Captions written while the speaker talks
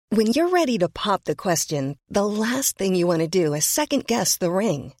When you're ready to pop the question, the last thing you want to do is second-guess the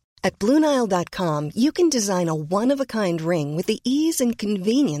ring. At BlueNile.com, you can design a one-of-a-kind ring with the ease and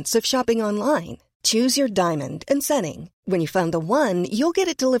convenience of shopping online. Choose your diamond and setting. When you find the one, you'll get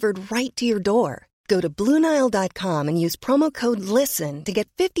it delivered right to your door. Go to BlueNile.com and use promo code LISTEN to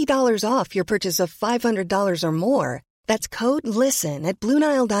get $50 off your purchase of $500 or more. That's code LISTEN at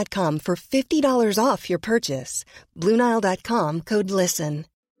BlueNile.com for $50 off your purchase. BlueNile.com, code LISTEN.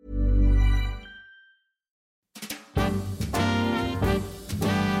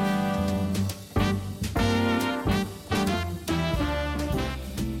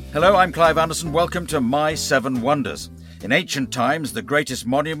 Hello, I'm Clive Anderson. Welcome to My Seven Wonders. In ancient times, the greatest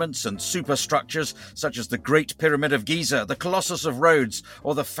monuments and superstructures, such as the Great Pyramid of Giza, the Colossus of Rhodes,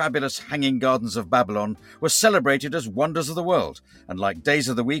 or the fabulous Hanging Gardens of Babylon, were celebrated as wonders of the world, and like days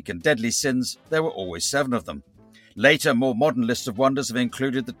of the week and deadly sins, there were always 7 of them. Later, more modern lists of wonders have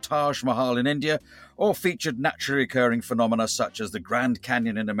included the Taj Mahal in India, or featured naturally occurring phenomena such as the Grand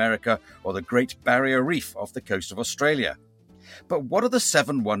Canyon in America or the Great Barrier Reef off the coast of Australia. But what are the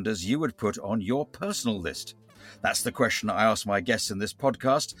 7 wonders you would put on your personal list? That's the question I ask my guests in this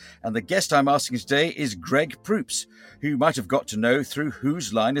podcast, and the guest I'm asking today is Greg Proops, who you might have got to know through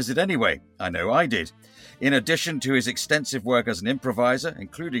Whose Line Is It Anyway? I know I did. In addition to his extensive work as an improviser,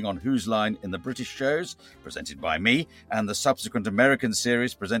 including on Whose Line in the British shows, presented by me, and the subsequent American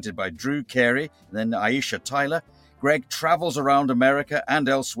series presented by Drew Carey and then Aisha Tyler, Greg travels around America and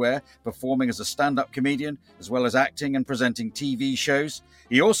elsewhere, performing as a stand-up comedian, as well as acting and presenting TV shows.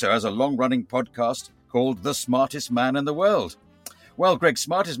 He also has a long-running podcast called The Smartest Man in the World. Well, Greg,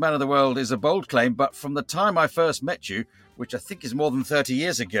 Smartest Man in the World is a bold claim, but from the time I first met you, which I think is more than 30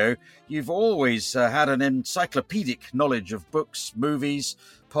 years ago, you've always had an encyclopedic knowledge of books, movies,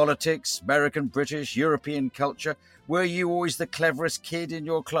 politics, American, British, European culture. Were you always the cleverest kid in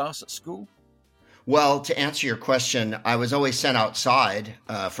your class at school? Well, to answer your question, I was always sent outside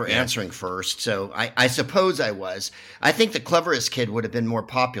for answering first, so I suppose I was. I think the cleverest kid would have been more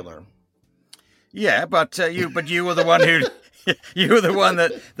popular. Yeah, but you were the one who you were the one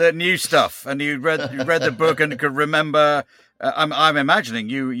that knew stuff, and you read the book and could remember. I'm imagining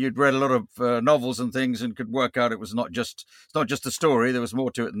you'd read a lot of novels and things and could work out it's not just a story. There was more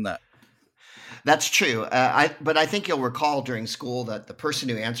to it than that. That's true. But I think you'll recall during school that the person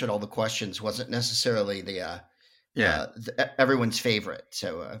who answered all the questions wasn't necessarily everyone's favorite.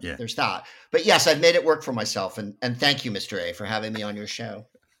 So there's that. But yes, I've made it work for myself. And thank you, Mr. A, for having me on your show.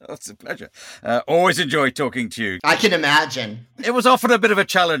 Oh, it's a pleasure. Always enjoy talking to you. I can imagine. It was often a bit of a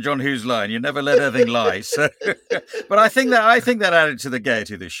challenge on Whose Line. You never let anything lie. So, but I think that added to the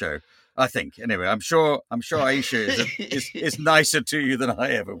gaiety of this show. I think. Anyway, I'm sure Aisha is nicer to you than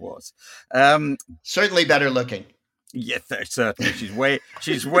I ever was. Certainly better looking. Yes, certainly.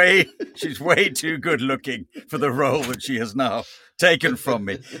 She's way too good looking for the role that she has now taken from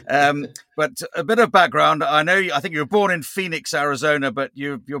me. But a bit of background. I think you were born in Phoenix, Arizona, but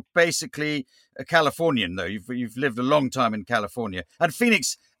you're basically a Californian, though. You've lived a long time in California. And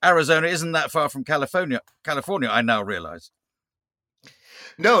Phoenix, Arizona isn't that far from California, I now realize.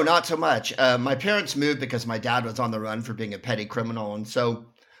 No, not so much. My parents moved because my dad was on the run for being a petty criminal. And so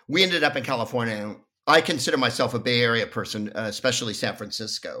we ended up in California. I consider myself a Bay Area person, especially San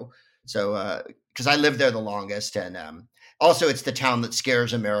Francisco. So because I lived there the longest. And also it's the town that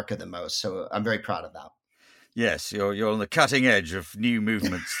scares America the most. So I'm very proud of that. Yes, you're on the cutting edge of new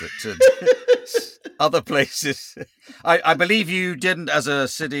movements that other places. I believe you didn't, as a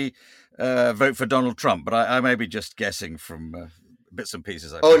city, vote for Donald Trump, but I may be just guessing from bits and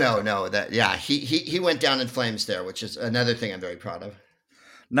pieces. No. He went down in flames there, which is another thing I'm very proud of.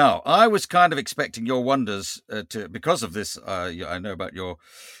 Now, I was kind of expecting your wonders because of this. I know about your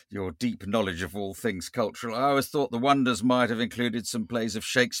deep knowledge of all things cultural. I always thought the wonders might have included some plays of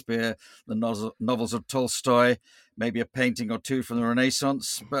Shakespeare, the novels of Tolstoy, maybe a painting or two from the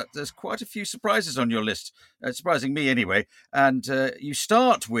Renaissance. But there's quite a few surprises on your list, surprising me anyway. And you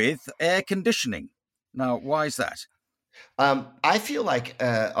start with air conditioning. Now, why is that? I feel like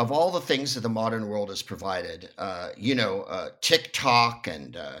of all the things that the modern world has provided, TikTok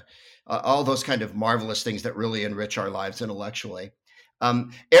and all those kind of marvelous things that really enrich our lives intellectually,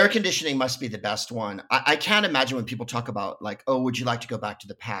 air conditioning must be the best one. I can't imagine when people talk about like, oh, would you like to go back to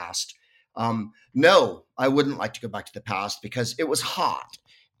the past? No, I wouldn't like to go back to the past because it was hot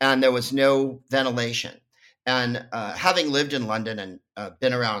and there was no ventilation. And having lived in London and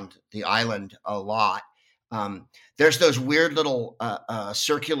been around the island a lot, there's those weird little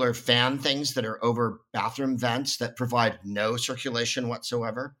circular fan things that are over bathroom vents that provide no circulation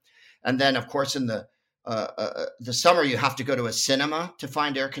whatsoever. And then, of course, in the the summer you have to go to a cinema to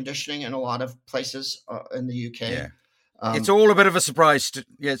find air conditioning in a lot of places in the UK. Yeah. It's all a bit of a surprise.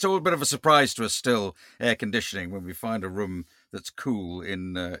 It's all a bit of a surprise to us still, air conditioning, when we find a room that's cool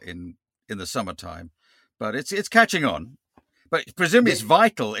in the summertime. But it's catching on. But presumably it's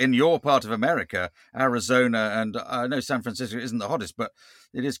vital in your part of America, Arizona, and I know San Francisco isn't the hottest, but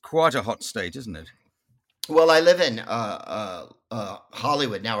it is quite a hot state, isn't it? Well, I live in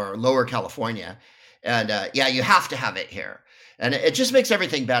Hollywood now, or Lower California, and you have to have it here, and it just makes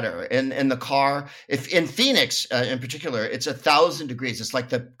everything better. In the car, if in Phoenix in particular, it's 1,000 degrees. It's like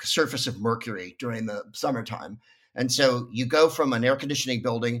the surface of Mercury during the summertime, and so you go from an air conditioning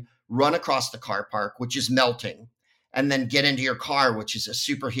building, run across the car park, which is melting, and then get into your car, which is a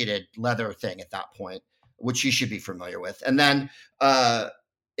superheated leather thing at that point, which you should be familiar with, and then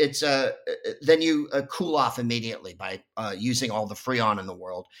then you cool off immediately by using all the Freon in the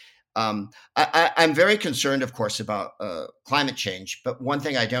world. I'm very concerned, of course, about climate change, but one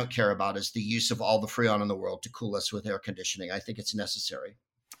thing I don't care about is the use of all the Freon in the world to cool us with air conditioning. I think it's necessary.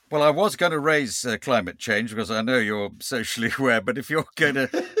 Well, I was going to raise climate change because I know you're socially aware, but if you're going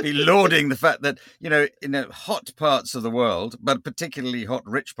to be lauding the fact that, in hot parts of the world, but particularly hot,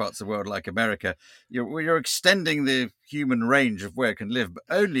 rich parts of the world like America, you're extending the human range of where it can live, but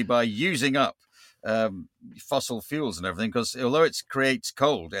only by using up fossil fuels and everything, because although it creates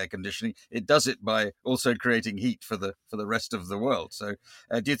cold air conditioning, it does it by also creating heat for the rest of the world. So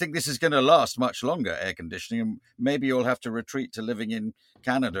do you think this is going to last much longer, air conditioning, and maybe you'll have to retreat to living in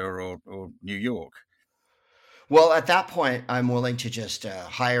Canada or New York? Well, at that point, I'm willing to just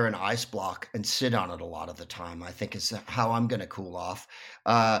hire an ice block and sit on it a lot of the time, I think is how I'm going to cool off.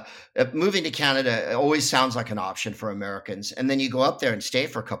 Moving to Canada always sounds like an option for Americans. And then you go up there and stay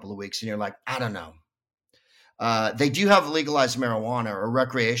for a couple of weeks and you're like, I don't know. They do have legalized marijuana, or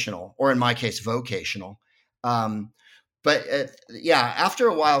recreational, or in my case, vocational. But after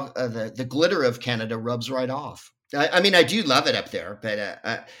a while, the glitter of Canada rubs right off. I mean, I do love it up there, but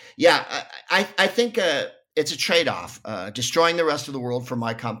I think it's a trade-off, destroying the rest of the world for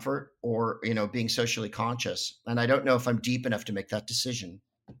my comfort, or, being socially conscious. And I don't know if I'm deep enough to make that decision.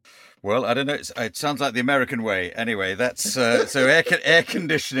 Well, I don't know. It sounds like the American way. Anyway, that's so air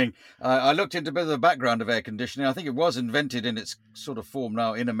conditioning. I looked into a bit of the background of air conditioning. I think it was invented in its sort of form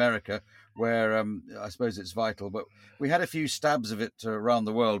now in America, where I suppose it's vital. But we had a few stabs of it around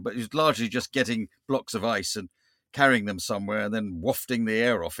the world, but it was largely just getting blocks of ice and carrying them somewhere and then wafting the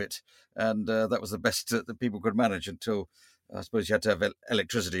air off it. And that was the best that people could manage until, I suppose, you had to have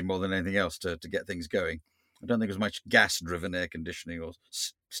electricity more than anything else to get things going. I don't think there's much gas-driven air conditioning or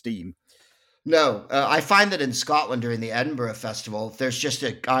steam. No, I find that in Scotland during the Edinburgh Festival, there's just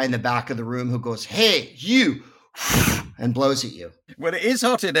a guy in the back of the room who goes, "Hey, you," and blows at you. Well, it is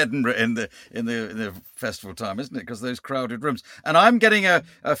hot in Edinburgh in the festival time, isn't it? Because those crowded rooms. And I'm getting a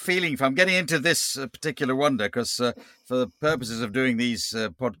feeling, if I'm getting into this particular wonder, because for the purposes of doing these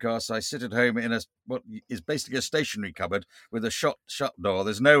podcasts, I sit at home in what is basically a stationary cupboard with a shut door.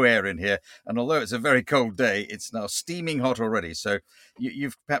 There's no air in here. And although it's a very cold day, it's now steaming hot already. So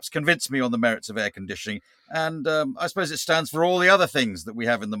you've perhaps convinced me on the merits of air conditioning. And I suppose it stands for all the other things that we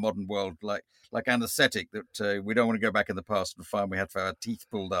have in the modern world, like anaesthetic, that we don't want to go back in the past and find we had our teeth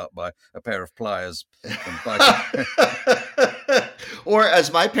pulled out by a pair of pliers. Or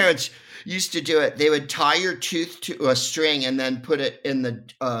as my parents used to do it, they would tie your tooth to a string and then put it in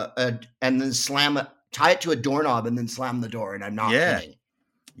and then slam it, tie it to a doorknob and then slam the door. And I'm not kidding.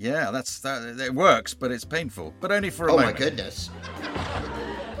 Yeah, that. It works, but it's painful. But only for a moment. Oh my goodness.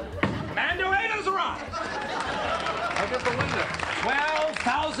 Mandarin's arrived. Look at the window.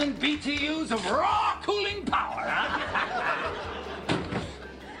 12,000 BTUs of raw cooling power, huh?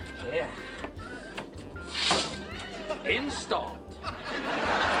 Yeah. Installed.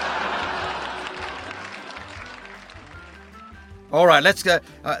 All right, let's go.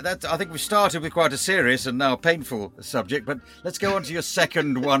 I think we started with quite a serious and now painful subject, but let's go on to your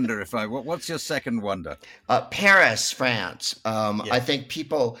second wonder. What's your second wonder? Paris, France. I think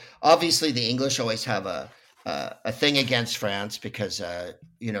people, obviously, the English always have a thing against France because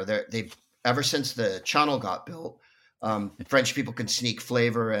they've ever since the Channel got built, French people can sneak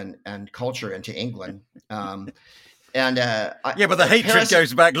flavor and culture into England. But the hatred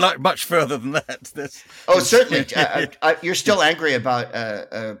goes back much further than that. Certainly. You're still angry about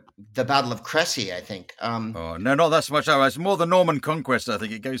the Battle of Crécy, I think. No, not that much. It's more the Norman conquest, I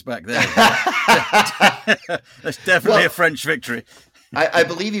think. It goes back there. That's definitely a French victory. I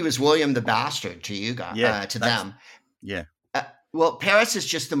believe he was William the Bastard to you guys, to them. Yeah. Well, Paris is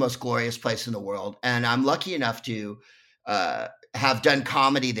just the most glorious place in the world. And I'm lucky enough to have done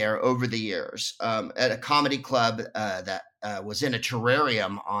comedy there over the years at a comedy club that was in a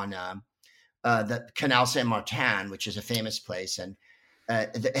terrarium on the Canal Saint Martin, which is a famous place. And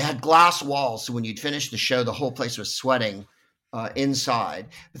it had glass walls. So when you'd finish the show, the whole place was sweating inside.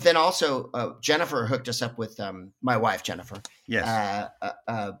 But then also Jennifer hooked us up with my wife, Jennifer. Yes.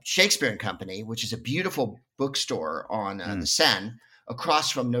 Shakespeare and Company, which is a beautiful bookstore on the Seine across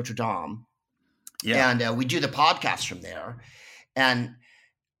from Notre Dame. Yeah. And we do the podcast from there. And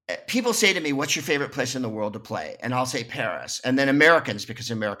people say to me, what's your favorite place in the world to play? And I'll say Paris. And then Americans, because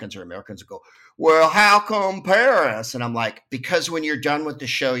Americans are Americans, will go, well, how come Paris? And I'm like, because when you're done with the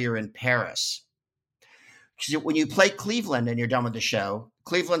show, you're in Paris. Because when you play Cleveland and you're done with the show,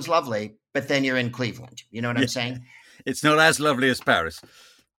 Cleveland's lovely, but then you're in Cleveland. You know what I'm saying? It's not as lovely as Paris.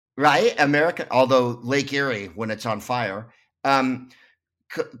 Right? Although Lake Erie, when it's on fire,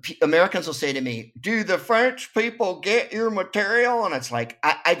 Americans will say to me, do the French people get your material? And it's like,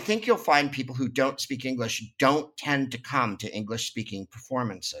 I think you'll find people who don't speak English don't tend to come to English-speaking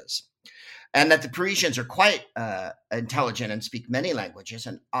performances. And that the Parisians are quite intelligent and speak many languages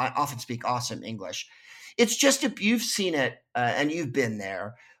and often speak awesome English. It's just, if you've seen it and you've been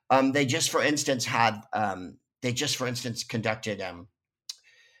there, they just, for instance, conducted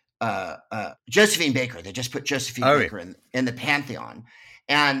Josephine Baker. They just put Josephine Baker in the Pantheon.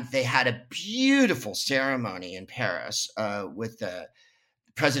 And they had a beautiful ceremony in Paris with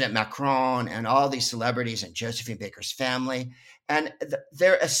President Macron and all these celebrities and Josephine Baker's family. And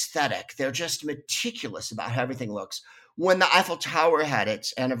their aesthetic, they're just meticulous about how everything looks. When the Eiffel Tower had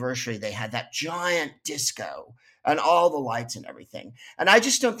its anniversary, they had that giant disco and all the lights and everything. And I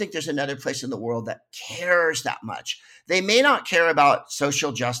just don't think there's another place in the world that cares that much. They may not care about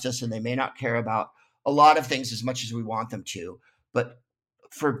social justice and they may not care about a lot of things as much as we want them to, but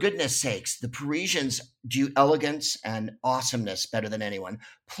for goodness sakes, the Parisians do elegance and awesomeness better than anyone.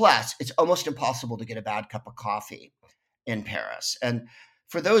 Plus, it's almost impossible to get a bad cup of coffee in Paris. And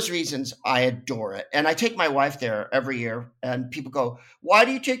for those reasons, I adore it. And I take my wife there every year. And people go, why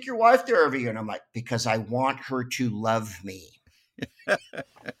do you take your wife there every year? And I'm like, because I want her to love me.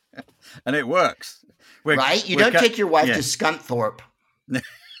 And it works. Right? You don't take your wife to Scunthorpe.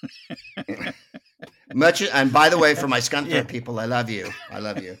 And by the way, for my Scunthorpe people, I love you. I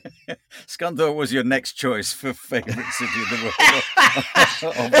love you. Scunthorpe was your next choice for favorite city of the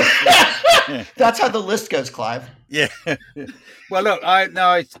world. That's how the list goes, Clive. Yeah. Well, look, I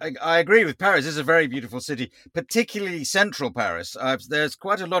agree with Paris. It's a very beautiful city, particularly central Paris. There's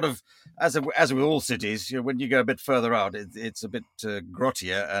quite a lot of, as with all cities, when you go a bit further out, it's a bit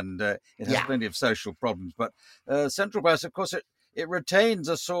grottier and it has plenty of social problems. But central Paris, of course, it retains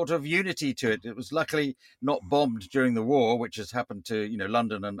a sort of unity to it. It was luckily not bombed during the war, which has happened to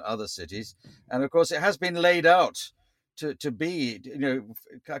London and other cities. And of course, it has been laid out to be,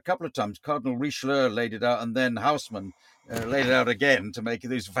 a couple of times. Cardinal Richelieu laid it out, and then Haussmann laid it out again to make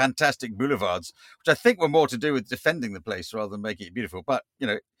these fantastic boulevards, which I think were more to do with defending the place rather than making it beautiful. But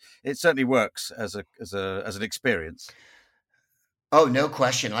it certainly works as an experience. Oh, no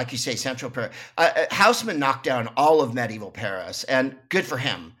question. Like you say, Central Paris. Haussmann knocked down all of medieval Paris, and good for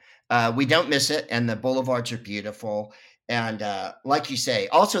him. We don't miss it, and the boulevards are beautiful. And like you say,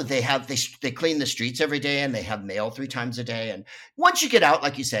 also they clean the streets every day, and they have mail 3 times a day. And once you get out,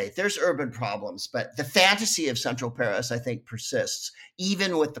 like you say, there's urban problems, but the fantasy of Central Paris, I think, persists.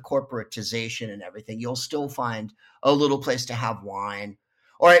 Even with the corporatization and everything, you'll still find a little place to have wine.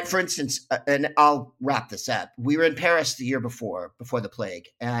 All right, for instance, and I'll wrap this up. We were in Paris the year before the plague,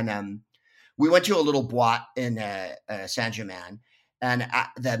 and we went to a little boîte in Saint-Germain, and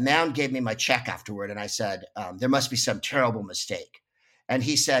the man gave me my check afterward, and I said, there must be some terrible mistake. And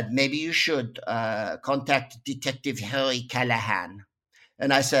he said, maybe you should contact Detective Harry Callahan.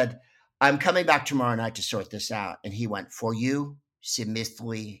 And I said, I'm coming back tomorrow night to sort this out. And he went, for you, the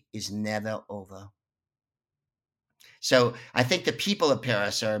mystery is never over. So I think the people of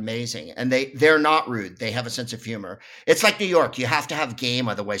Paris are amazing, and they're not rude. They have a sense of humor. It's like New York. You have to have game,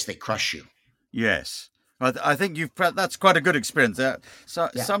 otherwise they crush you. Yes. I think that's quite a good experience.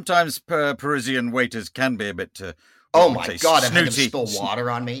 Sometimes Parisian waiters can be a bit oh my God, I've had them snooty. spill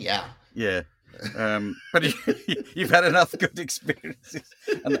water on me. Yeah. Yeah. But you've had enough good experiences,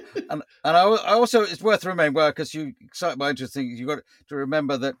 and I also, it's worth remembering, because you excite my interest. You've got to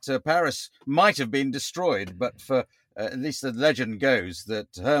remember that Paris might have been destroyed, but for at least the legend goes that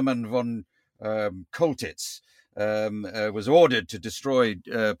Hermann von Koltitz was ordered to destroy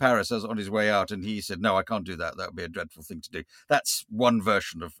Paris on his way out, and he said, "No, I can't do that. That would be a dreadful thing to do." That's one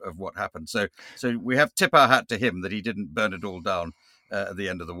version of what happened. So we have tip our hat to him that he didn't burn it all down at the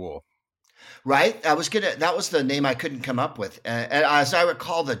end of the war. Right? That was the name I couldn't come up with. And as I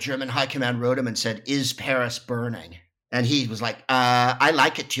recall, the German high command wrote him and said, "Is Paris burning?" And he was like, "I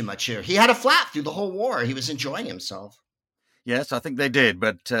like it too much here." He had a flat through the whole war. He was enjoying himself. Yes, I think they did.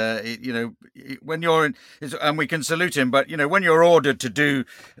 But, when you're in, and we can salute him, but, when you're ordered to do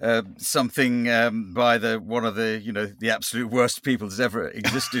something by one of the absolute worst people that's ever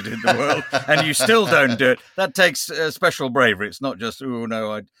existed in the world, and you still don't do it, that takes special bravery. It's not just, oh,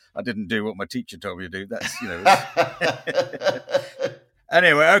 no, I didn't do what my teacher told me to do. That's,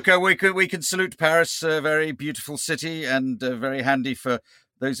 Anyway, okay, we can salute Paris, a very beautiful city and very handy for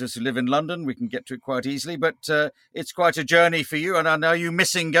those of us who live in London. We can get to it quite easily, but it's quite a journey for you. And are you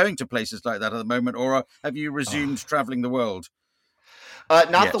missing going to places like that at the moment, or have you resumed traveling the world?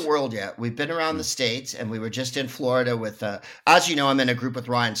 Not the world yet. We've been around the States, and we were just in Florida with, as you know, I'm in a group with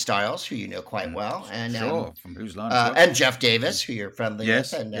Ryan Stiles, who you know quite well, and from Whose Line? and Jeff Davis, who you're friendly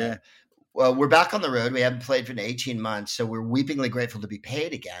with. And well, we're back on the road. We haven't played for 18 months, so we're weepingly grateful to be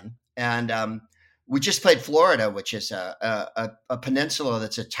paid again. And we just played Florida, which is a peninsula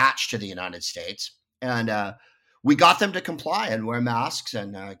that's attached to the United States, and we got them to comply and wear masks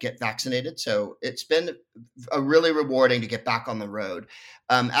and get vaccinated. So it's been really rewarding to get back on the road.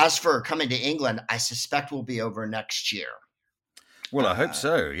 As for coming to England, I suspect we'll be over next year. Well, I hope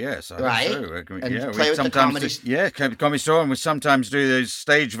so. Yes, I hope so. And play with the comedy. Comedy Store, and we sometimes do those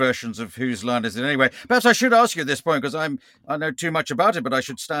stage versions of Whose Line Is It Anyway? Perhaps I should ask you at this point, because I know too much about it, but I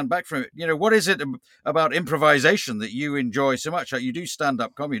should stand back from it. What is it about improvisation that you enjoy so much? Like, you do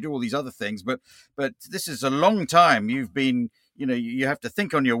stand-up comedy, you do all these other things, but this is a long time you've been. You have to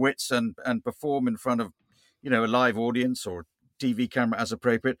think on your wits and perform in front of a live audience or TV camera as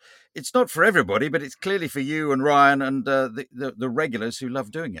appropriate. It's not for everybody, but it's clearly for you and Ryan and the regulars who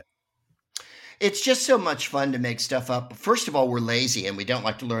love doing it. It's just so much fun to make stuff up. First of all, we're lazy and we don't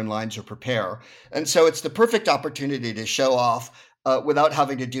like to learn lines or prepare. And so it's the perfect opportunity to show off without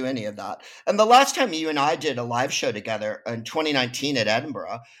having to do any of that. And the last time you and I did a live show together in 2019 at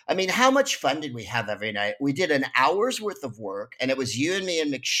Edinburgh, I mean, how much fun did we have every night? We did an hour's worth of work, and it was you and me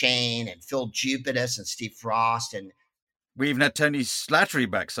and McShane and Phil Jupitus and Steve Frost, and we even had Tony Slattery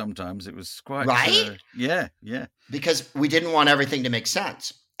back sometimes. It was quite... Right? Yeah. Because we didn't want everything to make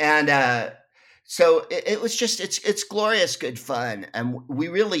sense. And so it was just, it's glorious, good fun. And we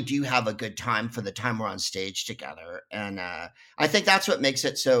really do have a good time for the time we're on stage together. And I think that's what makes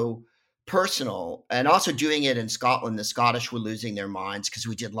it so personal. And also doing it in Scotland, the Scottish were losing their minds because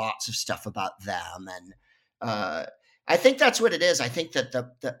we did lots of stuff about them. And I think that's what it is. I think that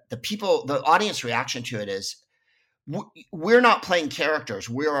the people, the audience reaction to it is, we're not playing characters,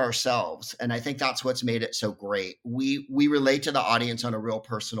 we're ourselves, and I think that's what's made it so great. We relate to the audience on a real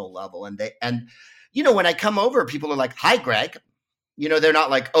personal level, and when I come over, people are like, "Hi, Greg." They're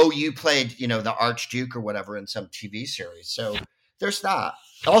not like, "Oh, you played the Archduke or whatever in some TV series." So there's that.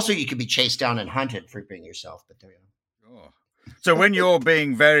 Also, you could be chased down and hunted for being yourself, but there you go. Oh. So when you're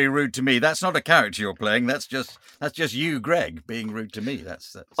being very rude to me, that's not a character you're playing. That's just you, Greg, being rude to me.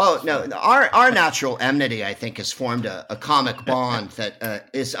 That's Oh no, our natural enmity, I think, has formed a comic bond that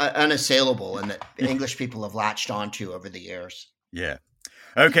is unassailable, and that English people have latched onto over the years. Yeah.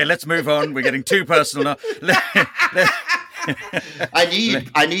 Okay, let's move on. We're getting too personal now.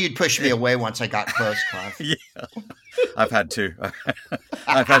 I knew you'd push me away once I got close, Clive. Yeah, I've had to.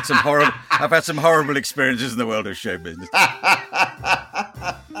 I've had some horrible experiences in the world of show business.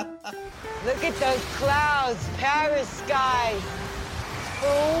 Look at those clouds, Paris sky.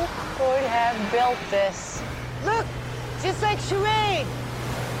 Who could have built this? Look, just like charade.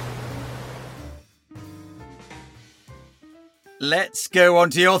 Let's go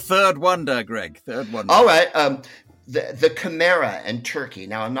on to your third wonder, Greg. Third wonder. All right. The chimera in Turkey.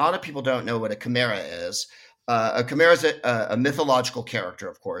 Now, a lot of people don't know what a chimera is. A chimera is a mythological character,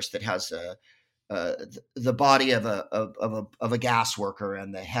 of course, that has the body of a gas worker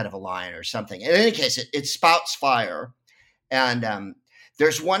and the head of a lion or something. In any case, it spouts fire. And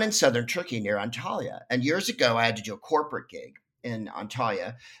there's one in southern Turkey near Antalya. And years ago, I had to do a corporate gig in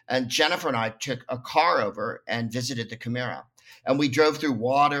Antalya. And Jennifer and I took a car over and visited the chimera. And we drove through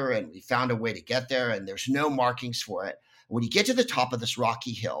water and we found a way to get there, and there's no markings for it. When you get to the top of this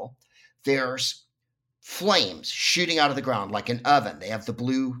rocky hill, there's flames shooting out of the ground like an oven. They have the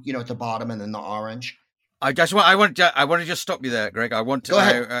blue, at the bottom, and then the orange. I want to just stop you there, Greg. I want to. Go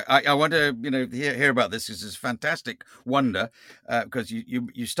ahead. I want to, hear about this. This is fantastic wonder, because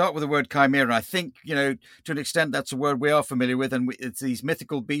you start with the word chimera. And I think, to an extent, that's a word we are familiar with, and it's these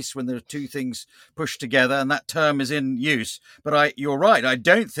mythical beasts when there are two things pushed together, and that term is in use. But you're right. I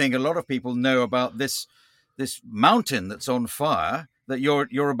don't think a lot of people know about this mountain that's on fire. that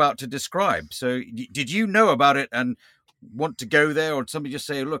you're about to describe. So did you know about it and want to go there, or somebody just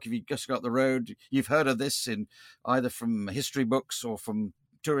say, look, if you just got the road, you've heard of this in either from history books or from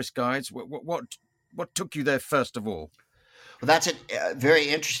tourist guides? What took you there first of all? Well, that's very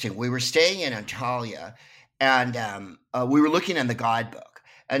interesting. We were staying in Antalya, and we were looking in the guidebook.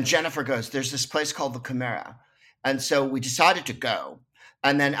 And Jennifer goes, "There's this place called the Chimera," and so we decided to go.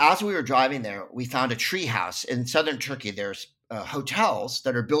 And then, as we were driving there, we found a tree house in southern Turkey. There's hotels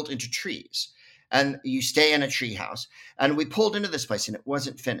that are built into trees, and you stay in a tree house. And we pulled into this place, and it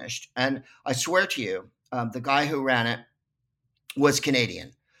wasn't finished. And I swear to you, the guy who ran it was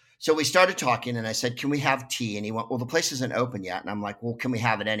Canadian. So we started talking, and I said, "Can we have tea?" And he went, "Well, the place isn't open yet." And I'm like, "Well, can we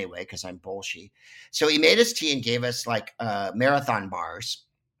have it anyway?" Because I'm bullshit. So he made us tea and gave us like marathon bars.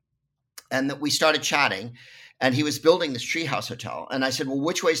 And we started chatting, and he was building this treehouse hotel. And I said, "Well,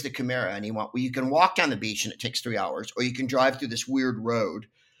 which way's the Chimera?" And he went, "Well, you can walk down the beach and it takes 3 hours, or you can drive through this weird road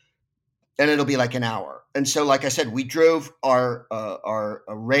and it'll be like an hour." And so, like I said, we drove our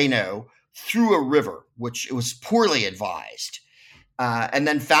Renault through a river, which it was poorly advised. And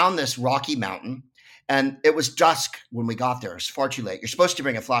then found this rocky mountain, and it was dusk when we got there. It's far too late. You're supposed to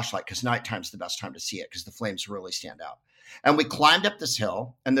bring a flashlight because nighttime's the best time to see it because the flames really stand out. And we climbed up this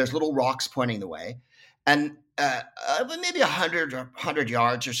hill, and there's little rocks pointing the way, and maybe 100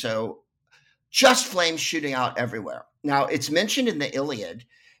 yards or so, just flames shooting out everywhere. Now, it's mentioned in the Iliad,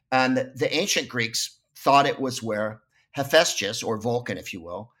 and the ancient Greeks thought it was where Hephaestus, or Vulcan, if you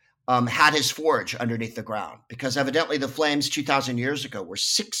will, had his forge underneath the ground, because evidently the flames 2,000 years ago were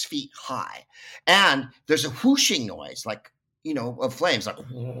 6 feet high. And there's a whooshing noise, like, of flames, like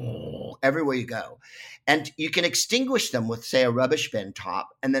everywhere you go. And you can extinguish them with, say, a rubbish bin top.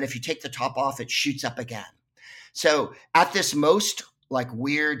 And then if you take the top off, it shoots up again. So at this most like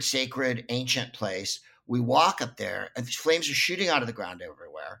weird, sacred, ancient place, we walk up there and these flames are shooting out of the ground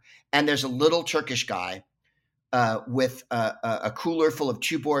everywhere. And there's a little Turkish guy with a cooler full of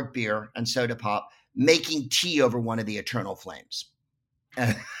Tuborg beer and soda pop, making tea over one of the eternal flames.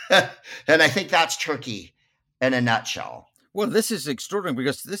 And I think that's Turkey in a nutshell. Well, this is extraordinary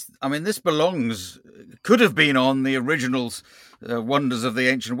because this could have been on the original wonders of the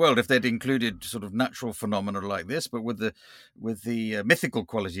ancient world if they'd included sort of natural phenomena like this, but with the mythical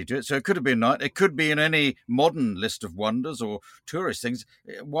quality to it. So it could have been it could be in any modern list of wonders or tourist things.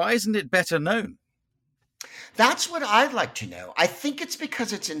 Why isn't it better known? That's what I'd like to know. I think it's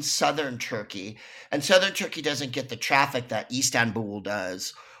because it's in southern Turkey, and southern Turkey doesn't get the traffic that Istanbul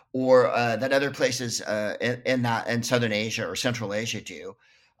does, or that other places in southern Asia or Central Asia do.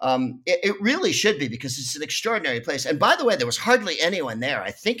 It really should be, because it's an extraordinary place. And by the way, there was hardly anyone there. I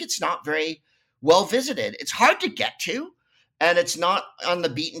think it's not very well visited. It's hard to get to, and it's not on the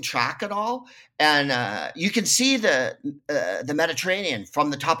beaten track at all. And you can see the Mediterranean from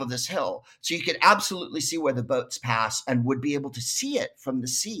the top of this hill. So you could absolutely see where the boats pass and would be able to see it from the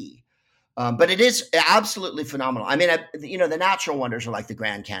sea. But it is absolutely phenomenal. I mean, the natural wonders are like the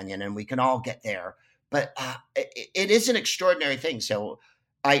Grand Canyon, and we can all get there. But it is an extraordinary thing. So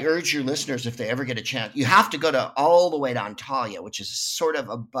I urge your listeners, if they ever get a chance, you have to go all the way to Antalya, which is sort of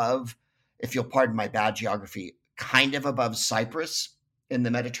above, if you'll pardon my bad geography, kind of above Cyprus in the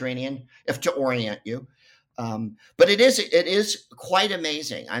Mediterranean, if to orient you. But it is quite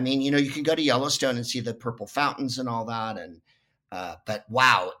amazing. I mean, you can go to Yellowstone and see the purple fountains and all that. But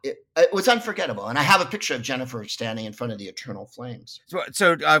wow, it was unforgettable. And I have a picture of Jennifer standing in front of the eternal flames.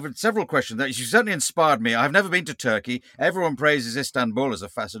 So I have several questions. She certainly inspired me. I've never been to Turkey. Everyone praises Istanbul as a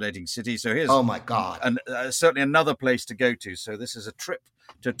fascinating city. So here's oh my God, and certainly another place to go to. So this is a trip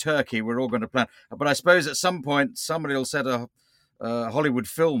to Turkey we're all going to plan. But I suppose at some point somebody will set a Hollywood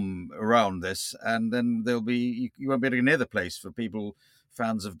film around this, and then you won't be able to get near the place for people,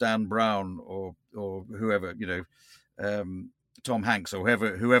 fans of Dan Brown or whoever, Tom Hanks or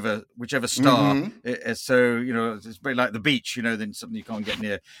whichever star. Mm-hmm. So it's very like the beach. Then something you can't get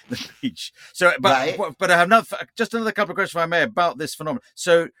near the beach. So, but I have just another couple of questions, if I may, about this phenomenon.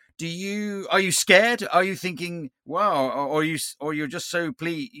 So, are you scared? Are you thinking, wow, or you're just so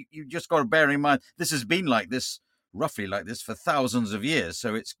pleased? You just got to bear in mind this has been like this, roughly like this, for thousands of years.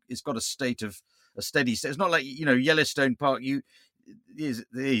 So it's got a steady state. It's not like Yellowstone Park.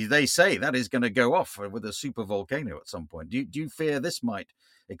 They say that is going to go off with a super volcano at some point. Do you fear this might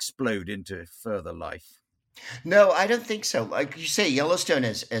explode into further life? No, I don't think so. Like you say, Yellowstone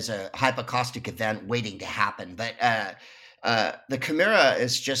is a hypocaustic event waiting to happen. But The Chimera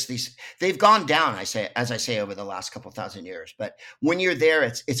is just these. They've gone down. As I say, over the last couple thousand years. But when you're there,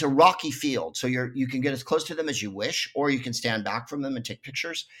 it's a rocky field, so you can get as close to them as you wish, or you can stand back from them and take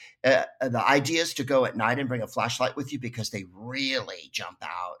pictures. The idea is to go at night and bring a flashlight with you because they really jump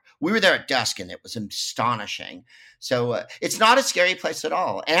out. We were there at dusk, and it was astonishing. So it's not a scary place at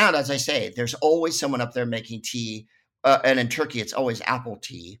all. And as I say, there's always someone up there making tea. And in Turkey, it's always apple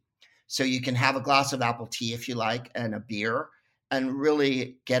tea. So you can have a glass of apple tea if you like, and a beer, and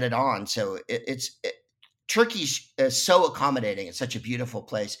really get it on. So Turkey is so accommodating. It's such a beautiful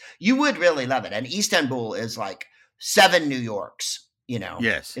place. You would really love it. And Istanbul is like 7 New Yorks.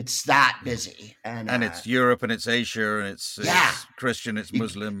 Yes, it's that busy, and it's Europe, and it's Asia, and it's Christian, it's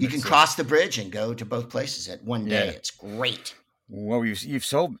Muslim. You can cross the bridge and go to both places at one day. Yeah. It's great. Well, you've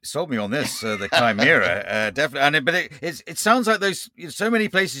sold me on this, the Chimera, definitely. But it sounds like those so many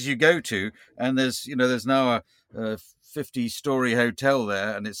places you go to, and there's now a 50-story hotel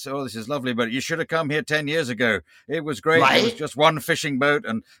there, and this is lovely. But you should have come here 10 years ago. It was great. Right? It was just one fishing boat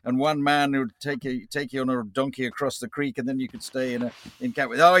and one man who would take you on a donkey across the creek, and then you could stay in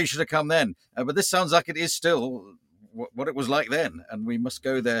camp. Oh, you should have come then. But this sounds like it is still what it was like then, and we must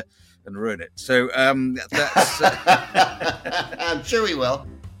go there and ruin it. So that's I'm sure we will.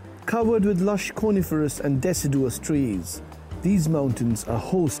 Covered with lush coniferous and deciduous trees, these mountains are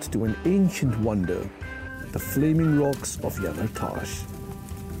host to an ancient wonder, the flaming rocks of Yanar Tash.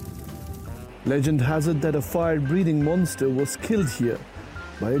 Legend has it that a fire-breathing monster was killed here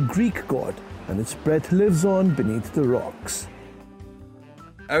by a Greek god, and its breath lives on beneath the rocks.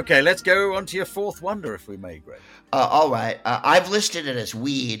 Okay, let's go on to your fourth wonder, if we may, Greg. All right. I've listed it as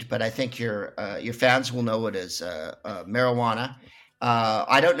weed, but I think your fans will know it as marijuana.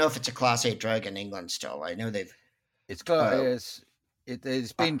 I don't know if it's a Class 8 drug in England still. I know they've... It's been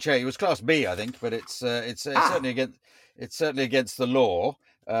changed. It was Class B, I think, but it's certainly against the law.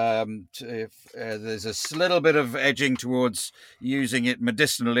 There's a little bit of edging towards using it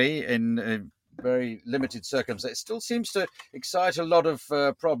medicinally in very limited circumstances. It still seems to excite a lot of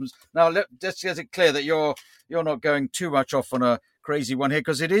problems. Now, let's get it clear that you're not going too much off on a crazy one here,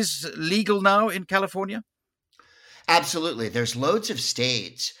 because it is legal now in California. Absolutely. There's loads of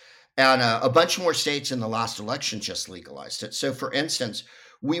states, and a bunch more states in the last election just legalized it. So, for instance,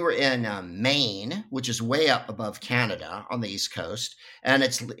 we were in Maine, which is way up above Canada on the East Coast, and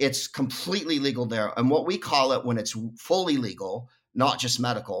it's completely legal there. And what we call it when it's fully legal, not just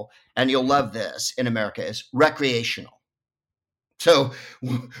medical, and you'll love this in America, is recreational. So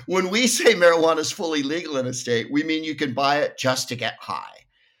when we say marijuana is fully legal in a state, we mean you can buy it just to get high.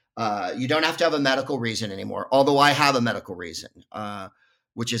 You don't have to have a medical reason anymore, although I have a medical reason,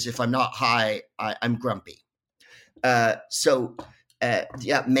 which is if I'm not high, I'm grumpy. Maine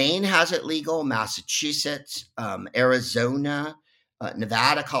has it legal, Massachusetts, Arizona,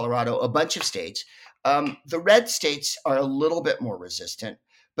 Nevada, Colorado, a bunch of states. The red states are a little bit more resistant,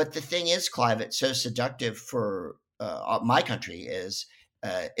 but the thing is, Clive, it's so seductive for my country is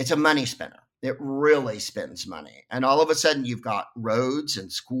it's a money spinner. It really spends money. And all of a sudden you've got roads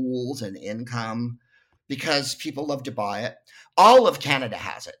and schools and income because people love to buy it. All of Canada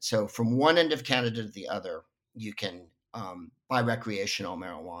has it. So from one end of Canada to the other, you can buy recreational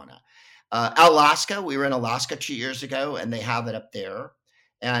marijuana. Alaska, we were in Alaska 2 years ago, and they have it up there.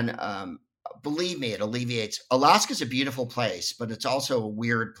 And believe me, it alleviates. Alaska's a beautiful place, but it's also a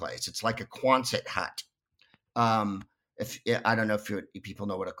weird place. It's like a Quonset hut. I don't know if people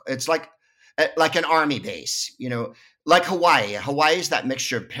know what it's like an army base, like Hawaii. Hawaii is that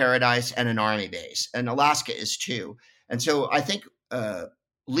mixture of paradise and an army base, and Alaska is too. And so I think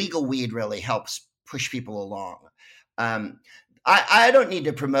legal weed really helps push people along. I don't need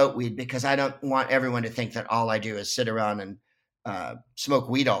to promote weed because I don't want everyone to think that all I do is sit around and smoke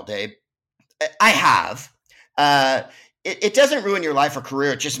weed all day. I have. It doesn't ruin your life or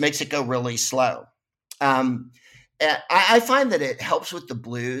career. It just makes it go really slow. I find that it helps with the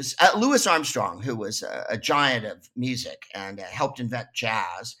blues. Louis Armstrong, who was a giant of music and helped invent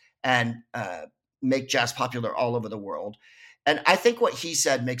jazz and make jazz popular all over the world. And I think what he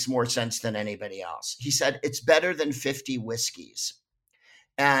said makes more sense than anybody else. He said, it's better than 50 whiskeys.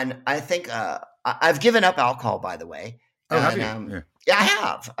 And I think I've given up alcohol, by the way. Oh, have you? Yeah, I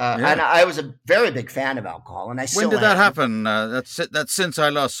have. And I was a very big fan of alcohol. And I still When did that happen? That's since I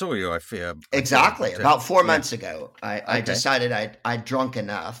last saw you, I fear. Exactly. About 4 months ago, I decided I'd drunk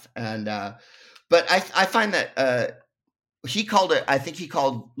enough. And but I find that he called it, I think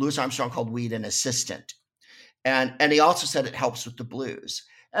Louis Armstrong called weed an assistant. And he also said it helps with the blues.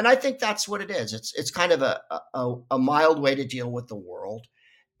 And I think that's what it is. It's kind of a mild way to deal with the world.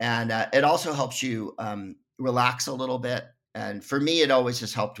 And it also helps you relax a little bit. And for me, it always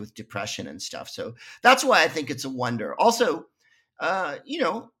has helped with depression and stuff. So that's why I think it's a wonder. Also,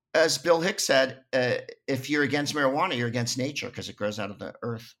 as Bill Hicks said, if you're against marijuana, you're against nature because it grows out of the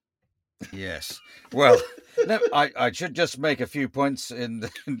earth. Yes. Well, I should just make a few points in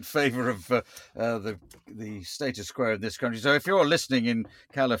favor of the status quo in this country. So if you're listening in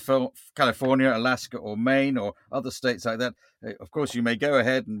California, Alaska, or Maine, or other states like that, of course, you may go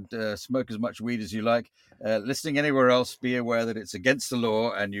ahead and smoke as much weed as you like. Listening anywhere else, be aware that it's against the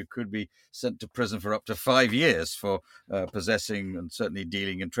law and you could be sent to prison for up to 5 years for possessing and certainly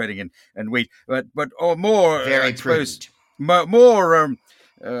dealing and trading in weed. But or more, very prudent. More.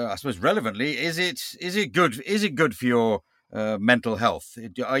 I suppose relevantly, is it good for your mental health?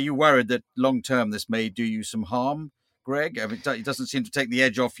 Are you worried that long term this may do you some harm, Greg? I mean, it doesn't seem to take the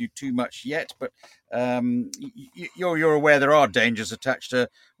edge off you too much yet, but you're aware there are dangers attached to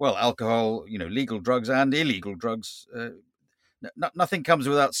alcohol, legal drugs and illegal drugs. Nothing comes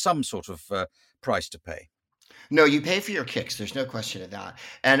without some sort of price to pay. No, you pay for your kicks. There's no question of that.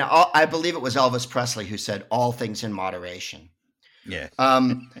 And I believe it was Elvis Presley who said, "All things in moderation." Yeah.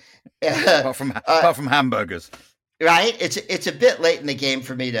 Apart from hamburgers. Right. It's a bit late in the game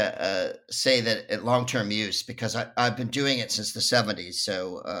for me to say that at long-term use because I've been doing it since the 70s.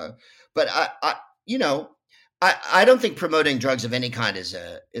 So, but I don't think promoting drugs of any kind is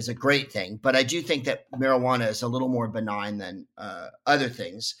a great thing. But I do think that marijuana is a little more benign than other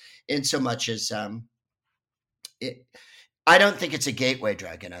things, in so much as I don't think it's a gateway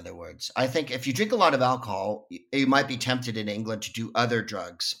drug, in other words. I think if you drink a lot of alcohol, you might be tempted in England to do other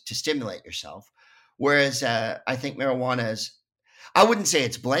drugs to stimulate yourself. Whereas I think marijuana is, I wouldn't say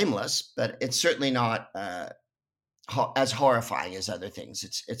it's blameless, but it's certainly not as horrifying as other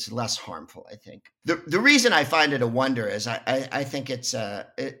things. It's less harmful, I think. The reason I find it a wonder is I think it's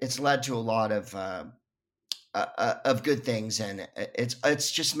led to a lot of good things, and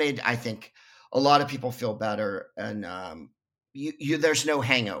it's just made, I think, a lot of people feel better, and there's no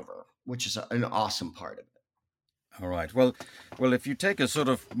hangover, which is an awesome part of it. All right. Well, if you take a sort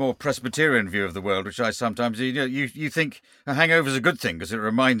of more Presbyterian view of the world, which I sometimes do, you think a hangover is a good thing because it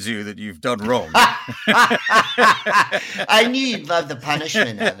reminds you that you've done wrong. I knew you'd love the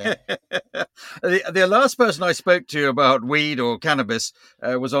punishment of it. The last person I spoke to about weed or cannabis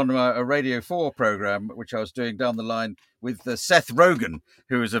was on a Radio 4 program, which I was doing down the line with Seth Rogen,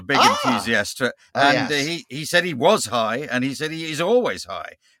 who is a big enthusiast. And yes. He said he was high, and he said he is always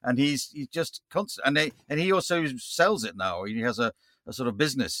high. And he's just constant. And he also sells it now. He has a sort of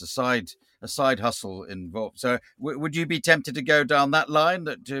business, a side hustle involved. So would you be tempted to go down that line,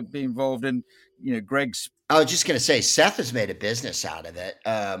 to be involved in, Greg's? I was just going to say, Seth has made a business out of it.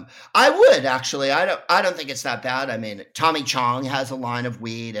 I would actually. I don't think it's that bad. I mean, Tommy Chong has a line of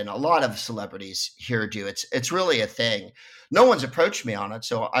weed, and a lot of celebrities here do. It's really a thing. No one's approached me on it,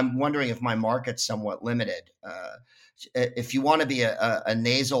 so I'm wondering if my market's somewhat limited. If you want to be a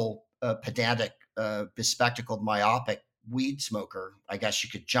nasal, pedantic, bespectacled, myopic weed smoker, I guess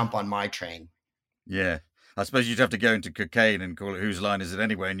you could jump on my train. Yeah. I suppose you'd have to go into cocaine and call it "Whose Line Is It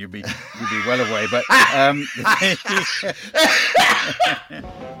Anyway?" and you'd be well away. But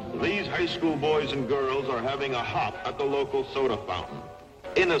these high school boys and girls are having a hop at the local soda fountain.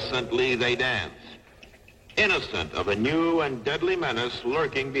 Innocently they dance, innocent of a new and deadly menace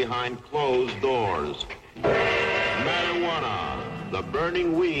lurking behind closed doors. Marijuana, the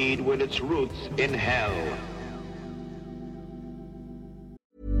burning weed with its roots in hell.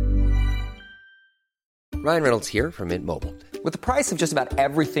 Ryan Reynolds here from Mint Mobile. With the price of just about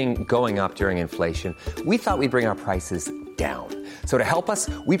everything going up during inflation, we thought we'd bring our prices down. So to help us,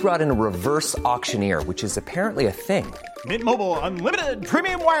 we brought in a reverse auctioneer, which is apparently a thing. Mint Mobile Unlimited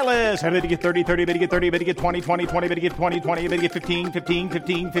Premium Wireless. How to get 30, 30, how to get 30, how to get 20, 20, 20, how to get 20, 20, how to get 15, 15,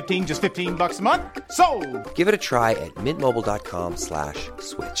 15, 15, just $15 a month? Sold! Give it a try at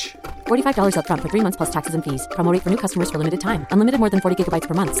mintmobile.com/switch. $45 up front for 3 months plus taxes and fees. Promo rate for new customers for limited time. Unlimited more than 40 gigabytes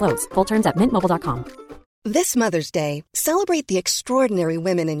per month. Slows full terms at mintmobile.com. This Mother's Day, celebrate the extraordinary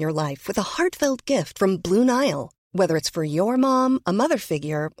women in your life with a heartfelt gift from Blue Nile. Whether it's for your mom, a mother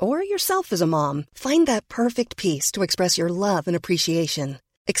figure, or yourself as a mom, find that perfect piece to express your love and appreciation.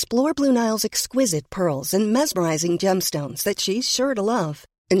 Explore Blue Nile's exquisite pearls and mesmerizing gemstones that she's sure to love.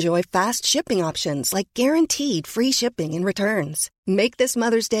 Enjoy fast shipping options like guaranteed free shipping and returns. Make this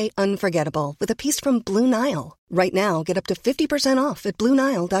Mother's Day unforgettable with a piece from Blue Nile. Right now, get up to 50% off at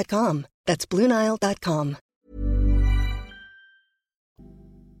BlueNile.com. That's BlueNile.com.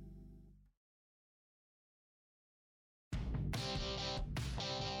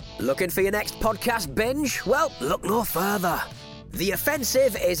 Looking for your next podcast binge? Well, look no further. The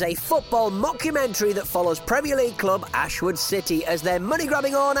Offensive is a football mockumentary that follows Premier League club Ashwood City as their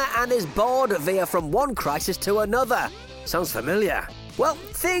money-grabbing owner and his board veer from one crisis to another. Sounds familiar. Well,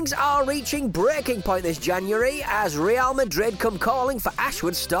 things are reaching breaking point this January as Real Madrid come calling for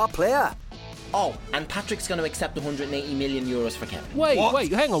Ashwood's star player. Oh, and Patrick's going to accept 180 million euros for Kevin.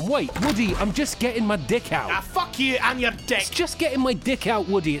 Wait, hang on, Woody, I'm just getting my dick out. Ah, fuck you and your dick. It's just getting my dick out,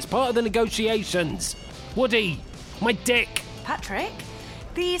 Woody. It's part of the negotiations. Woody, my dick. Patrick,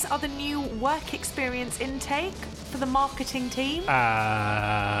 these are the new work experience intake for the marketing team.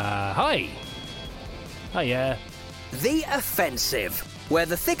 Hi. Hiya. The Offensive, where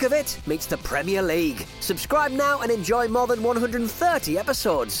the thick of it meets the Premier League. Subscribe now and enjoy more than 130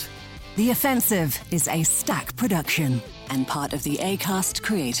 episodes. The Offensive is a Stack production and part of the Acast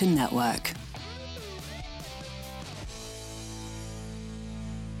Creator Network.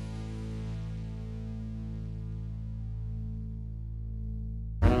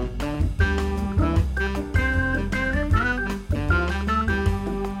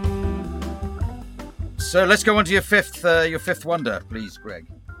 So let's go on to your fifth wonder, please, Greg.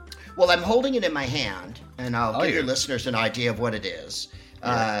 Well, I'm holding it in my hand, and I'll give your listeners an idea of what it is.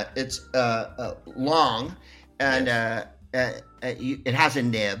 It's long, and it has a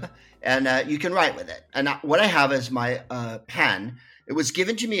nib, and you can write with it. And what I have is my pen. It was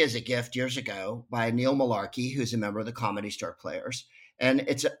given to me as a gift years ago by Neil Malarkey, who's a member of the Comedy Store Players. And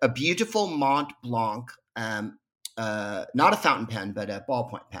it's a beautiful Mont Blanc, not a fountain pen, but a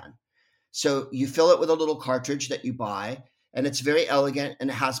ballpoint pen. So you fill it with a little cartridge that you buy, and it's very elegant, and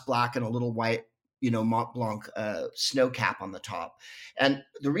it has black and a little white, Mont Blanc snow cap on the top. And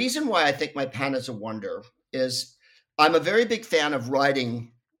the reason why I think my pen is a wonder is I'm a very big fan of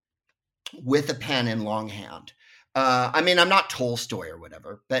writing with a pen in longhand. I'm not Tolstoy or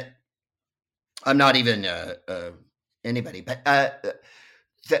whatever, but I'm not even anybody. But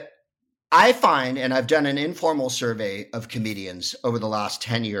I find, and I've done an informal survey of comedians over the last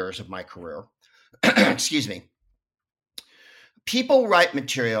 10 years of my career, excuse me, people write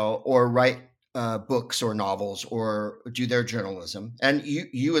material or write books or novels or do their journalism, and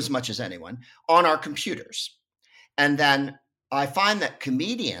you as much as anyone, on our computers. And then I find that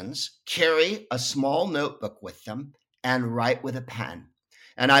comedians carry a small notebook with them and write with a pen.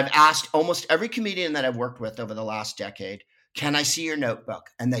 And I've asked almost every comedian that I've worked with over the last decade, can I see your notebook?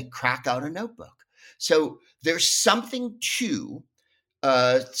 And they crack out a notebook. So there's something to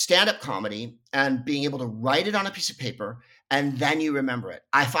stand-up comedy and being able to write it on a piece of paper and then you remember it.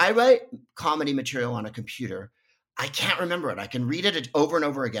 If I write comedy material on a computer, I can't remember it. I can read it over and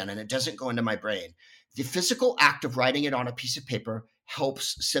over again and it doesn't go into my brain. The physical act of writing it on a piece of paper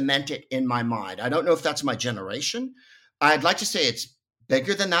helps cement it in my mind. I don't know if that's my generation. I'd like to say it's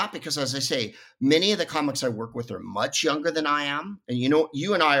bigger than that because, as I say, many of the comics I work with are much younger than I am. And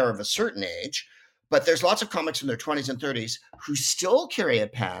you and I are of a certain age, but there's lots of comics in their 20s and 30s who still carry a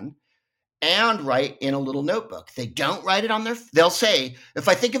pen and write in a little notebook. They don't write it on they'll say, if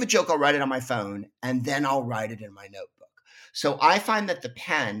I think of a joke, I'll write it on my phone and then I'll write it in my notebook. So I find that the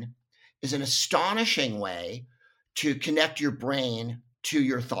pen is an astonishing way to connect your brain to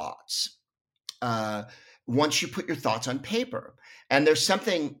your thoughts. Once you put your thoughts on paper. And there's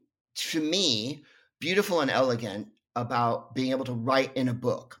something, to me, beautiful and elegant about being able to write in a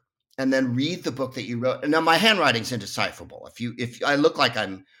book and then read the book that you wrote. And now my handwriting's indecipherable. If I look like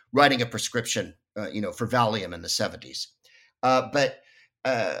I'm writing a prescription, for Valium in the 70s. But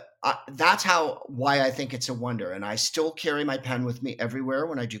that's why I think it's a wonder. And I still carry my pen with me everywhere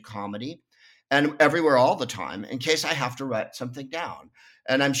when I do comedy and everywhere all the time in case I have to write something down.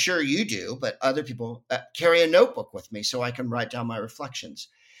 And I'm sure you do, but other people carry a notebook with me so I can write down my reflections.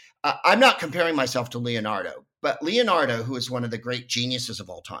 I'm not comparing myself to Leonardo, but Leonardo, who is one of the great geniuses of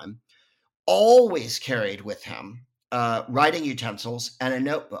all time, always carried with him writing utensils and a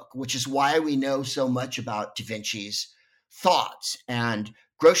notebook, which is why we know so much about Da Vinci's thoughts and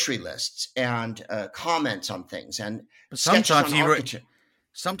grocery lists and comments on things and sometimes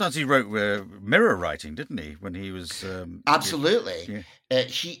he wrote mirror writing, didn't he? When he was absolutely,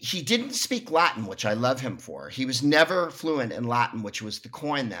 he didn't speak Latin, which I love him for. He was never fluent in Latin, which was the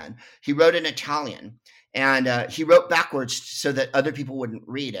coin then. He wrote in Italian, and he wrote backwards so that other people wouldn't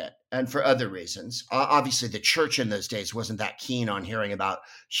read it, and for other reasons. Obviously, the church in those days wasn't that keen on hearing about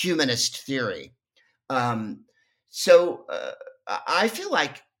humanist theory. So I feel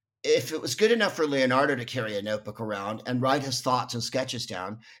like if it was good enough for Leonardo to carry a notebook around and write his thoughts and sketches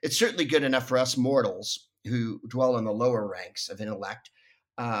down, it's certainly good enough for us mortals who dwell in the lower ranks of intellect.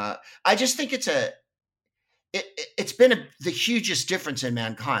 I just think it's been the hugest difference in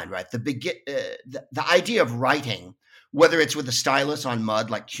mankind, right? The idea of writing whether it's with a stylus on mud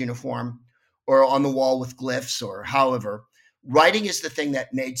like cuneiform or on the wall with glyphs or however, writing is the thing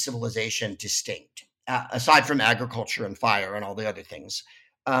that made civilization distinct, aside from agriculture and fire and all the other things.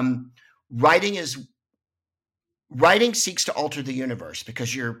 Writing seeks to alter the universe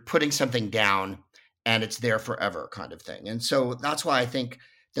because you're putting something down and it's there forever kind of thing. And so that's why I think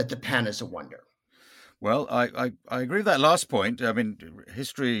that the pen is a wonder. Well, I agree with that last point. I mean,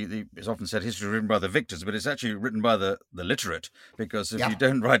 history, it's often said history is written by the victors, but it's actually written by the literate, because if you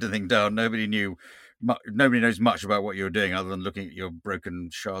don't write anything down, nobody knows much about what you're doing other than looking at your broken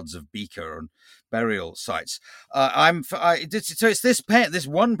shards of beaker and burial sites. So it's this pen, this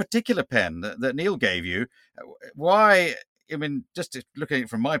one particular pen that Neil gave you. Why? I mean, just looking at it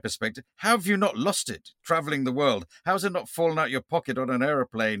from my perspective, how have you not lost it traveling the world? How has it not fallen out your pocket on an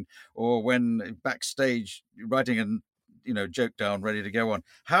aeroplane or when backstage writing a joke down ready to go on?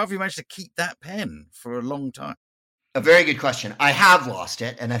 How have you managed to keep that pen for a long time? A very good question. I have lost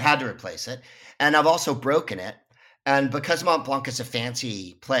it and I've had to replace it. And I've also broken it. And because Mont Blanc is a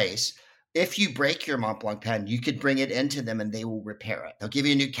fancy place, if you break your Mont Blanc pen, you could bring it into them and they will repair it. They'll give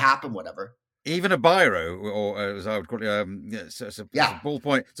you a new cap and whatever. Even a biro, or as I would call it, it's a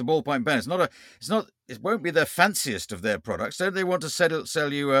ballpoint. It's a ballpoint pen. It won't be the fanciest of their products. Don't they want to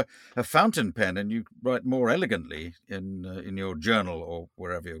sell you a fountain pen and you write more elegantly in your journal or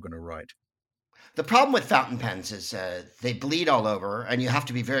wherever you're going to write? The problem with fountain pens is they bleed all over, and you have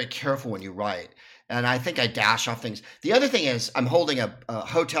to be very careful when you write. And I think I dash off things. The other thing is I'm holding a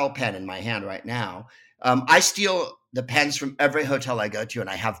hotel pen in my hand right now. I steal the pens from every hotel I go to, and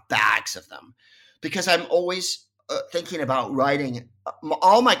I have bags of them because I'm always thinking about writing.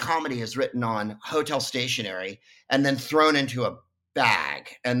 All my comedy is written on hotel stationery and then thrown into a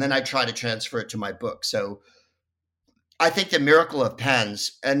bag, and then I try to transfer it to my book. So I think the miracle of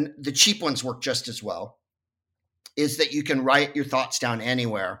pens, and the cheap ones work just as well, is that you can write your thoughts down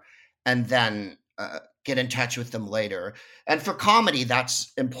anywhere and then get in touch with them later. And for comedy,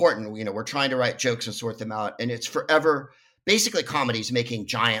 that's important. We're trying to write jokes and sort them out. And it's forever, basically comedy is making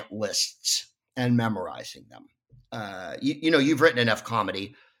giant lists and memorizing them. You've written enough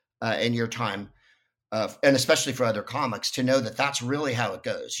comedy in your time, and especially for other comics, to know that that's really how it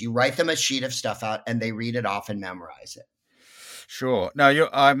goes. You write them a sheet of stuff out and they read it off and memorize it. Sure. Now,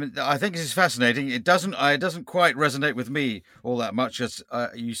 I think this is fascinating. It doesn't quite resonate with me all that much. As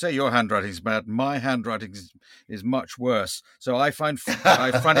you say, your handwriting's bad. My handwriting is much worse. So I find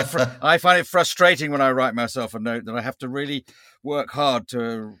it frustrating when I write myself a note that I have to really work hard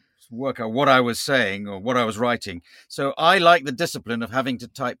to work out what I was saying or what I was writing. So I like the discipline of having to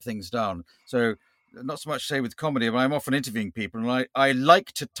type things down. So not so much say with comedy, but I'm often interviewing people, and I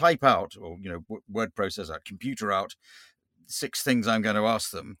like to type out, or word processor, computer out 6 things I'm going to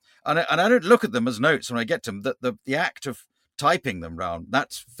ask them, and I don't look at them as notes when I get to them. The act of typing them round,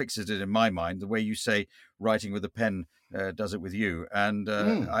 that fixes it in my mind. The way you say writing with a pen does it with you, and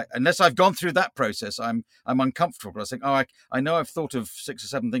unless I've gone through that process, I'm uncomfortable. I think, I know I've thought of 6 or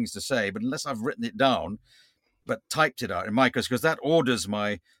 7 things to say, but unless I've written it down but typed it out in my case, because that orders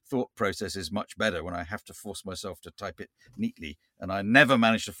my thought process is much better when I have to force myself to type it neatly. And I never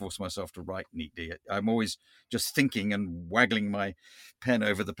manage to force myself to write neatly. I'm always just thinking and waggling my pen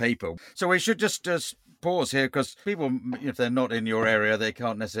over the paper. So we should just pause here, because people, if they're not in your area, they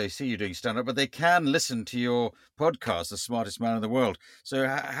can't necessarily see you doing stand-up, but they can listen to your podcast, The Smartest Man in the World. So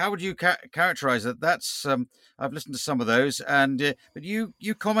how would you characterize it? That's I've listened to some of those, and but you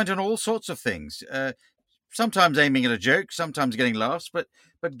comment on all sorts of things. Sometimes aiming at a joke, sometimes getting laughs, but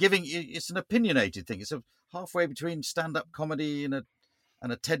giving, it's an opinionated thing. It's a halfway between stand-up comedy and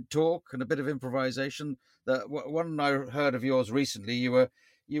a TED talk and a bit of improvisation. One I heard of yours recently, you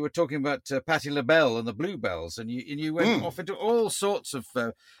were talking about Patti LaBelle and the Bluebells, and you went off into all sorts of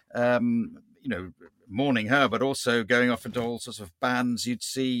mourning her, but also going off into all sorts of bands you'd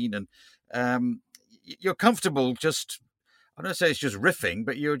seen, and you're comfortable just, I don't say it's just riffing,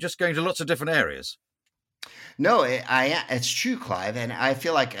 but you're just going to lots of different areas. No, it's true, Clive, and I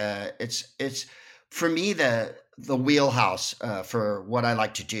feel like it's for me the wheelhouse for what I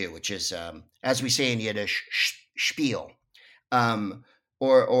like to do, which is as we say in Yiddish, spiel,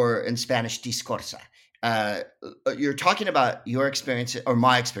 or in Spanish, discursa. You're talking about your experience or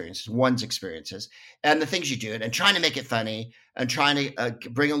my experiences, one's experiences, and the things you do, and trying to make it funny and trying to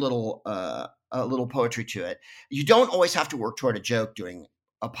bring a little poetry to it. You don't always have to work toward a joke doing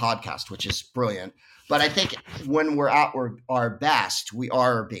a podcast, which is brilliant. But I think when we're at our best, we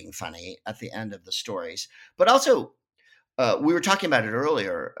are being funny at the end of the stories. But also, we were talking about it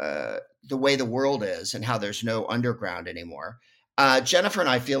earlier, the way the world is and how there's no underground anymore. Jennifer and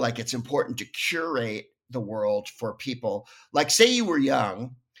I feel like it's important to curate the world for people. Like, say you were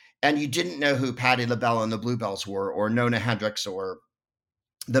young and you didn't know who Patti LaBelle and the Bluebells were, or Nona Hendrix, or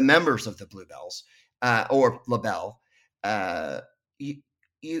the members of the Bluebells, or LaBelle.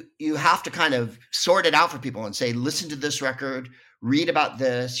 You have to kind of sort it out for people and say, listen to this record, read about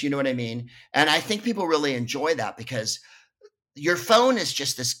this, you know what I mean? And I think people really enjoy that, because your phone is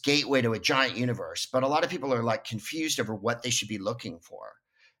just this gateway to a giant universe, but a lot of people are like confused over what they should be looking for.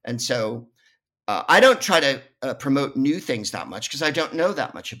 And so I don't try to promote new things that much, because I don't know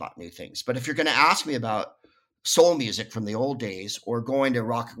that much about new things. But if you're going to ask me about soul music from the old days or going to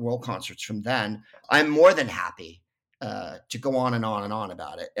rock and roll concerts from then, I'm more than happy to go on and on and on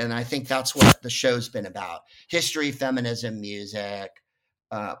about it. And I think that's what the show's been about: history, feminism, music,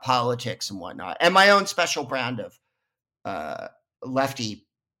 politics, and whatnot, and my own special brand of lefty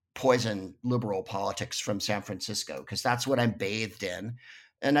poison liberal politics from San Francisco, because that's what I'm bathed in,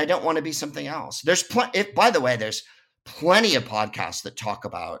 and I don't want to be something else. By the way, there's plenty of podcasts that talk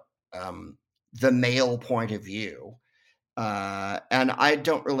about the male point of view, and I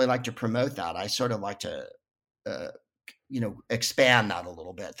don't really like to promote that. I sort of like to expand that a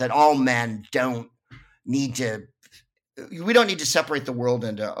little bit, that all men we don't need to separate the world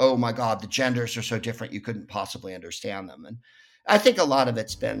into, oh my God, the genders are so different, you couldn't possibly understand them. And I think a lot of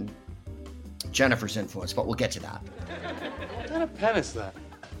it's been Jennifer's influence, but we'll get to that. What kind of pen is that?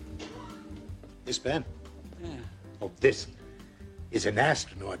 This pen? Yeah. Oh, this is an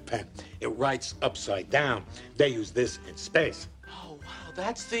astronaut pen. It writes upside down. They use this in space. Oh, wow,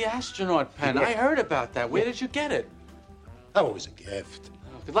 that's the astronaut pen. I heard about that. Where did you get it? Oh, it was a gift.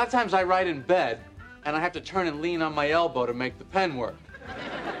 A lot of times I write in bed, and I have to turn and lean on my elbow to make the pen work.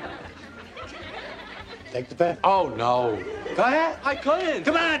 Take the pen. Oh, no. Go ahead. I couldn't.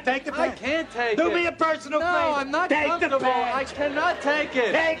 Come on, take the pen. I can't take it. Do me a personal favor. No, I'm not take comfortable. The pen. I cannot take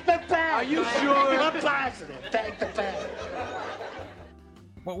it. Take the pen. Are you sure? I'm positive. Take the pen.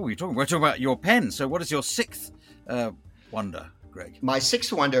 What were we talking about? We're talking about your pen. So what is your sixth wonder, Greg? My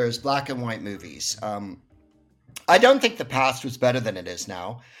sixth wonder is black and white movies. I don't think the past was better than it is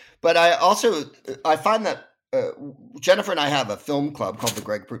now, but I find that Jennifer and I have a film club called the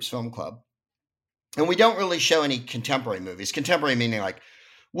Greg Proops Film Club, and we don't really show any contemporary movies. Contemporary meaning like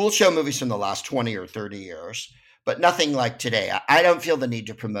we'll show movies from the last 20 or 30 years, but nothing like today. I don't feel the need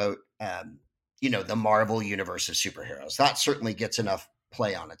to promote, the Marvel universe of superheroes. That certainly gets enough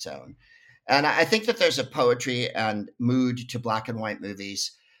play on its own. And I think that there's a poetry and mood to black and white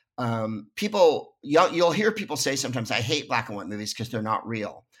movies. You'll hear people say sometimes, I hate black and white movies because they're not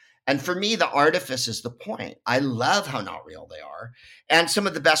real. And for me, the artifice is the point. I love how not real they are. And some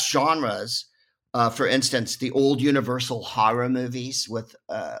of the best genres, for instance, the old Universal horror movies with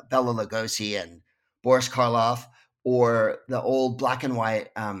Bela Lugosi and Boris Karloff, or the old black and white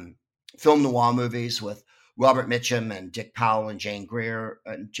film noir movies with Robert Mitchum and Dick Powell and Jane Greer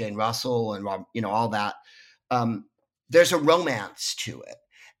and Jane Russell and all that. There's a romance to it.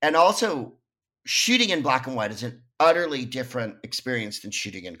 And also, shooting in black and white is an utterly different experience than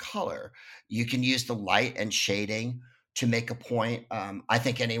shooting in color. You can use the light and shading to make a point. I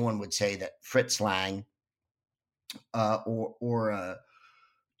think anyone would say that Fritz Lang or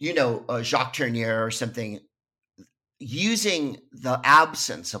Jacques Tourneur or something, using the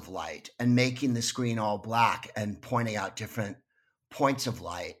absence of light and making the screen all black and pointing out different points of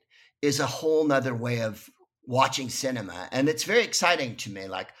light is a whole nother way of watching cinema. And it's very exciting to me.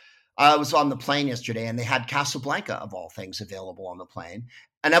 Like, I was on the plane yesterday and they had Casablanca, of all things, available on the plane.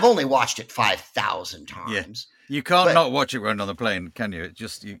 And I've only watched it 5,000 times. Yeah. You can't not watch it when on the plane, can you? It's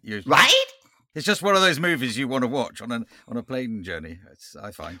just you right? It's just one of those movies you want to watch on a plane journey,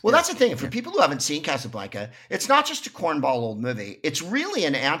 I find. Well, that's the thing. For people who haven't seen Casablanca, it's not just a cornball old movie. It's really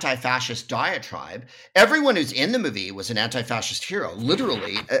an anti-fascist diatribe. Everyone who's in the movie was an anti-fascist hero,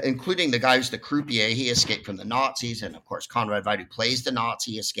 literally, including the guy who's the croupier. He escaped from the Nazis. And, of course, Conrad Veidt, who plays the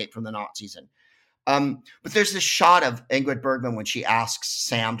Nazi, escaped from the Nazis. And but there's this shot of Ingrid Bergman when she asks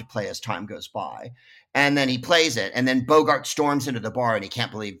Sam to play As Time Goes By. And then he plays it. And then Bogart storms into the bar and he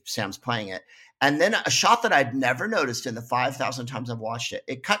can't believe Sam's playing it. And then a shot that I'd never noticed in the 5,000 times I've watched it,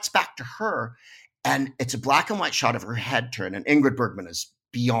 it cuts back to her and it's a black and white shot of her head turn. And Ingrid Bergman is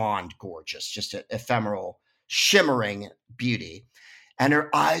beyond gorgeous, just an ephemeral, shimmering beauty. And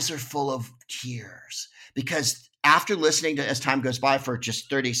her eyes are full of tears because after listening to As Time Goes By for just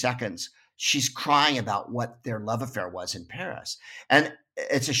 30 seconds, she's crying about what their love affair was in Paris. And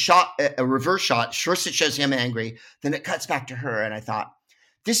it's a shot, a reverse shot. First it shows him angry, then it cuts back to her. And I thought,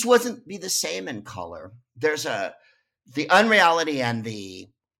 this wasn't be the same in color. There's the unreality and the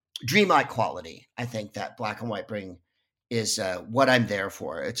dreamlike quality, I think, that black and white bring is what I'm there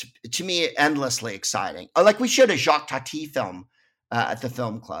for. It's, to me, endlessly exciting. Like, we showed a Jacques Tati film at the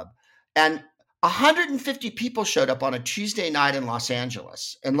film club, and 150 people showed up on a Tuesday night in Los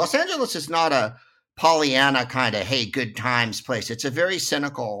Angeles. And Los Angeles is not a Pollyanna kind of, hey, good times place. It's a very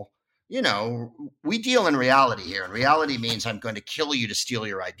cynical, you know, we deal in reality here. And reality means I'm going to kill you to steal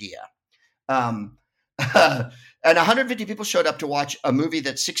your idea. And 150 people showed up to watch a movie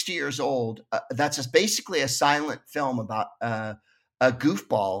that's 60 years old. That's basically a silent film about a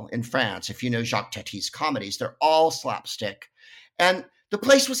goofball in France. If you know Jacques Tati's comedies, they're all slapstick. And the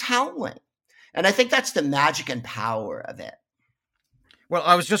place was howling. And I think that's the magic and power of it. Well,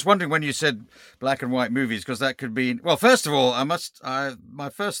 I was just wondering when you said black and white movies, because that could be. Well, first of all, my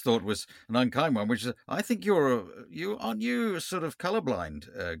first thought was an unkind one, which is I think aren't you sort of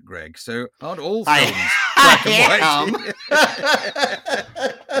colorblind, Greg? So aren't all films black and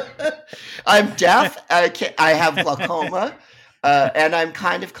white? I'm deaf. I have glaucoma, and I'm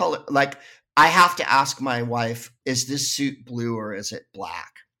kind of color. Like, I have to ask my wife, is this suit blue or is it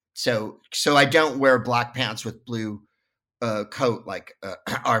black? So I don't wear black pants with blue coat like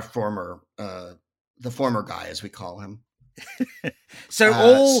our former, the former guy, as we call him. So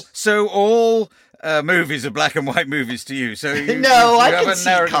all movies are black and white movies to you. So I can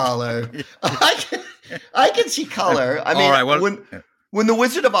see color. I can see color. I mean, all right, well, when the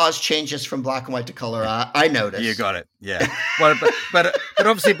Wizard of Oz changes from black and white to color, I notice. You got it. Yeah. Well, but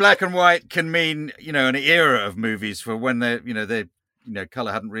obviously black and white can mean, you know, an era of movies for when they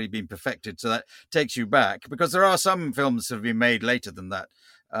color hadn't really been perfected. So that takes you back, because there are some films that have been made later than that.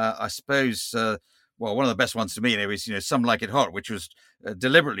 I suppose, one of the best ones to me is, Some Like It Hot, which was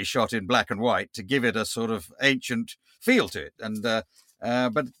deliberately shot in black and white to give it a sort of ancient feel to it. And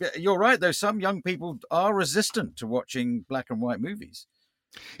but you're right, though, some young people are resistant to watching black and white movies.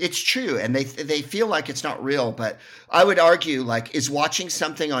 It's true, and they feel like it's not real. But I would argue, like, is watching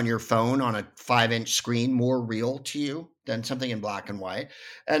something on your phone on a 5-inch screen more real to you than something in black and white?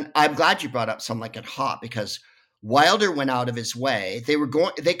 And I'm glad you brought up Some Like It Hot, because Wilder went out of his way.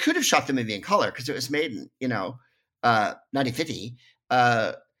 They could have shot the movie in color because it was made in 1950.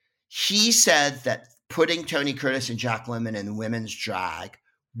 He said that putting Tony Curtis and Jack Lemmon in women's drag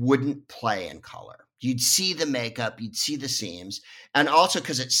wouldn't play in color. You'd see the makeup, you'd see the seams. And also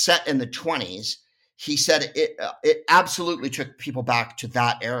because it's set in the 20s, he said it absolutely took people back to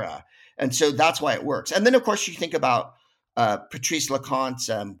that era. And so that's why it works. And then, of course, you think about Patrice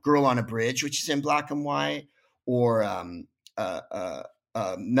Leconte's Girl on a Bridge, which is in black and white, or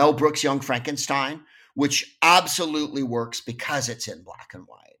Mel Brooks' Young Frankenstein, which absolutely works because it's in black and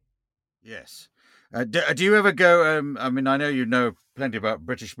white. Yes. Do you ever go, I mean, I know you know plenty about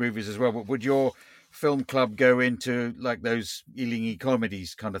British movies as well, but would your film club go into like those Ealing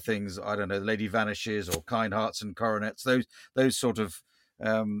comedies kind of things? I don't know, Lady Vanishes or Kind Hearts and Coronets, those sort of,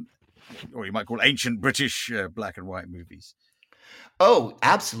 or you might call ancient British black and white movies. Oh,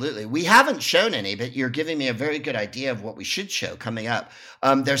 absolutely. We haven't shown any, but you're giving me a very good idea of what we should show coming up.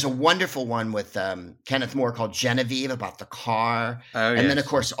 There's a wonderful one with Kenneth Moore called Genevieve, about the car. Oh, and then, of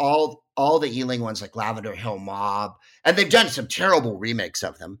course, all the Ealing ones like Lavender Hill Mob. And they've done some terrible remakes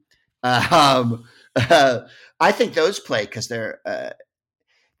of them. I think those play because they're,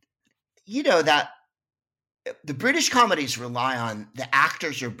 that the British comedies rely on the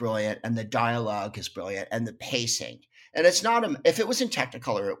actors are brilliant and the dialogue is brilliant and the pacing. And it's not, if it was in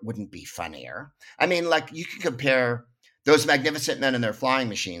Technicolor, it wouldn't be funnier. I mean, like, you can compare Those Magnificent Men and Their Flying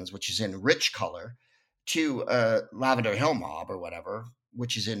Machines, which is in rich color, to Lavender Hill Mob or whatever,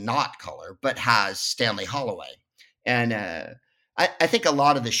 which is in not color, but has Stanley Holloway. And I think a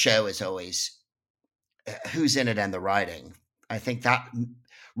lot of the show is always who's in it and the writing. I think that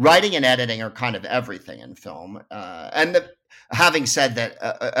writing and editing are kind of everything in film. Having said that,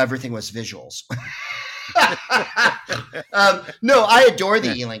 everything was visuals. No, I adore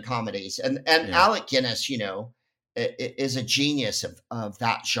the Ealing comedies, and Alec Guinness, is a genius of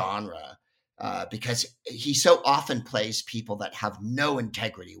that genre because he so often plays people that have no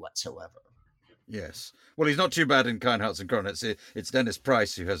integrity whatsoever. Yes. Well, he's not too bad in Kind Hearts and Coronets. It's Dennis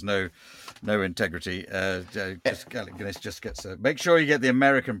Price who has no integrity. Alec Guinness just gets. Make sure you get the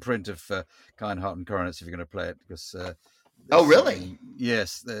American print of Kind Heart and Coronets if you're going to play it, because. Oh, really?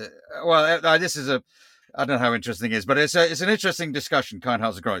 Yes. This is a I don't know how interesting it is, but it's an interesting discussion, Kind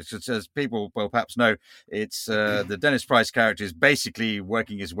Hearts and Chronics. It says people will perhaps know it's the Dennis Price character is basically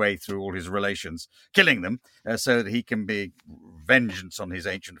working his way through all his relations, killing them so that he can be vengeance on his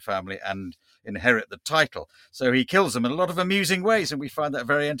ancient family and inherit the title. So he kills them in a lot of amusing ways, and we find that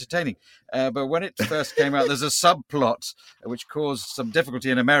very entertaining. But when it first came out, there's a subplot which caused some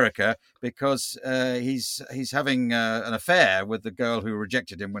difficulty in America because he's having an affair with the girl who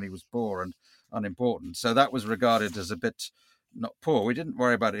rejected him when he was poor and unimportant. So that was regarded as a bit not poor. We didn't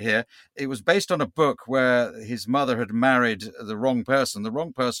worry about it here. It was based on a book where his mother had married the wrong person. The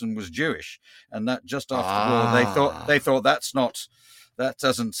wrong person was Jewish, and that just after the war they thought that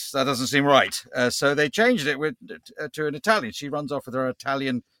doesn't seem right. So they changed it to an Italian. She runs off with her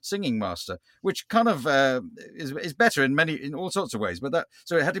Italian singing master, which kind of is better in all sorts of ways. But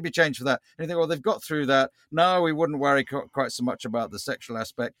so it had to be changed for that. And you think, well, they've got through that. Now we wouldn't worry quite so much about the sexual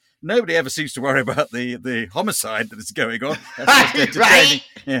aspect. Nobody ever seems to worry about the homicide that is going on. That's just right?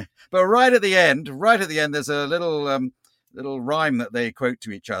 Yeah. But right at the end, there's a little rhyme that they quote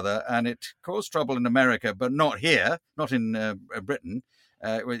to each other, and it caused trouble in America, but not here, not in Britain.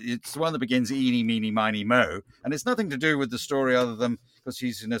 It's the one that begins eeny, meeny, miny, mo, and it's nothing to do with the story other than because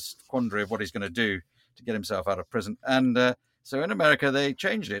he's in a quandary of what he's going to do to get himself out of prison. And so in America, they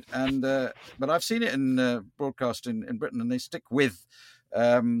changed it. But I've seen it in broadcast in Britain, and they stick with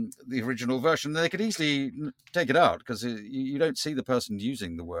the original version. They could easily take it out because you don't see the person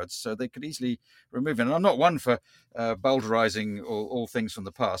using the words, so they could easily remove it. And I'm not one for bowdlerizing all things from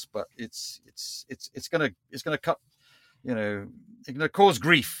the past, but it's going to cut. It's going to cause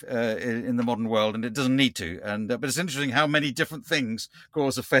grief in the modern world, and it doesn't need to. But it's interesting how many different things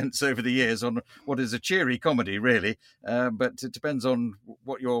cause offence over the years on what is a cheery comedy, really. But it depends on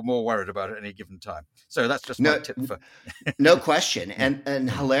what you're more worried about at any given time. So that's just my tip for. No question. And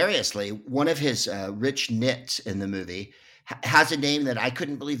hilariously, one of his rich nits in the movie has a name that I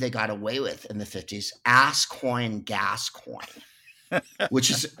couldn't believe they got away with in the 50s: Ass Coin, Gas Coin, which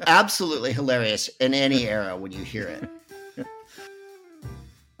is absolutely hilarious in any era when you hear it.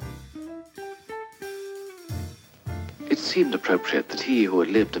 It seemed appropriate that he who had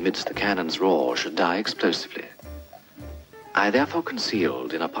lived amidst the cannon's roar should die explosively. I therefore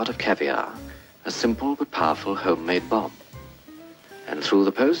concealed in a pot of caviar a simple but powerful homemade bomb. And through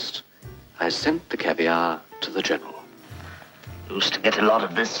the post, I sent the caviar to the general. Used to get a lot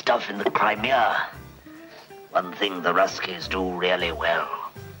of this stuff in the Crimea. One thing the Ruskies do really well.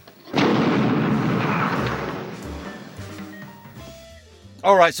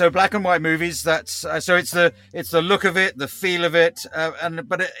 All right, so black and white movies. That's so it's the look of it, the feel of it,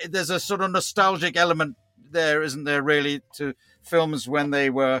 but there's a sort of nostalgic element there, isn't there? Really, to films when they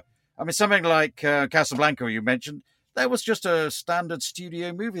were. I mean, something like Casablanca, you mentioned. That was just a standard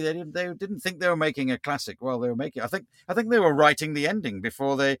studio movie. They didn't think they were making a classic while they were making it. I think they were writing the ending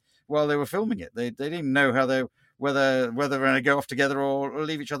while they were filming it. They didn't know whether they're going to go off together or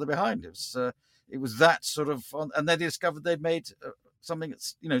leave each other behind. It was that sort of, and they discovered they'd made something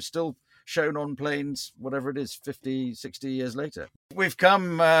that's still shown on planes, whatever it is, 50, 60 years later. We've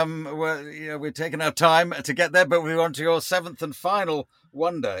come, we've taken our time to get there, but we want to your seventh and final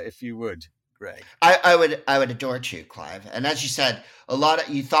wonder, if you would, Greg. I would adore to, Clive. And as you said,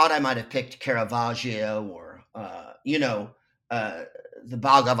 you thought I might have picked Caravaggio or the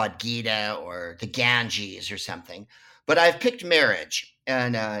Bhagavad Gita or the Ganges or something, but I've picked Marriage.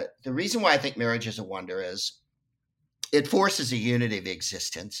 And the reason why I think Marriage is a wonder is it forces a unity of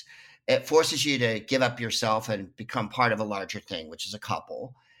existence. It forces you to give up yourself and become part of a larger thing, which is a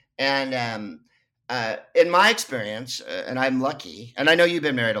couple. And in my experience, and I'm lucky, and I know you've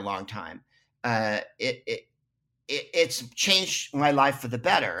been married a long time, it's changed my life for the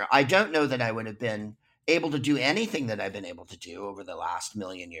better. I don't know that I would have been able to do anything that I've been able to do over the last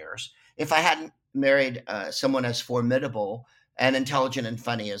million years if I hadn't married someone as formidable and intelligent and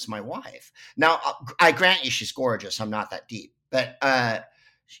funny as my wife. Now, I grant you she's gorgeous. I'm not that deep. But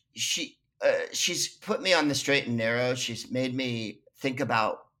she's put me on the straight and narrow. She's made me think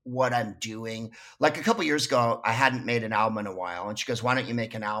about what I'm doing. Like a couple years ago, I hadn't made an album in a while. And she goes, why don't you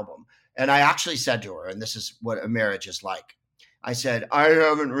make an album? And I actually said to her, and this is what a marriage is like. I said, I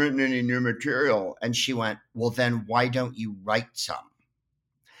haven't written any new material. And she went, well, then why don't you write some?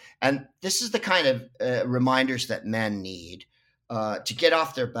 And this is the kind of reminders that men need to get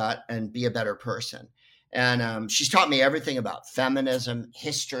off their butt and be a better person. And she's taught me everything about feminism,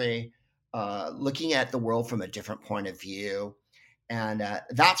 history, looking at the world from a different point of view. And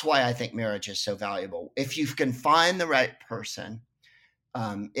that's why I think marriage is so valuable. If you can find the right person,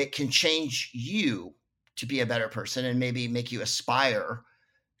 it can change you to be a better person and maybe make you aspire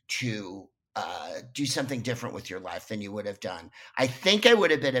to do something different with your life than you would have done. I think I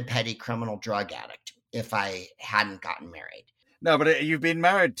would have been a petty criminal drug addict if I hadn't gotten married. No, but you've been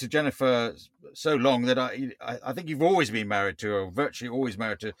married to Jennifer so long that I think you've always been married to, or virtually always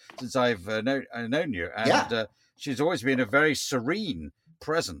married to, since I've known you. And she's always been a very serene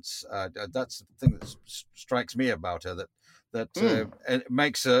presence. That's the thing that strikes me about her, that it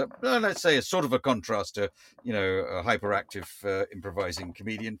makes her, let's say, a sort of a contrast to, a hyperactive improvising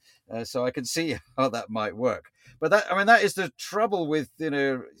comedian. So I can see how that might work. But that is the trouble with,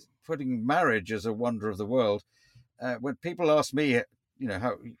 putting marriage as a wonder of the world. When people ask me,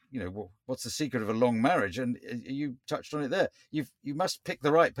 how, what's the secret of a long marriage? And you touched on it there. You must pick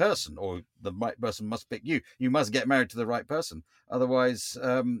the right person, or the right person must pick you. You must get married to the right person. Otherwise,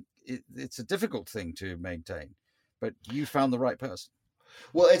 it's a difficult thing to maintain. But you found the right person.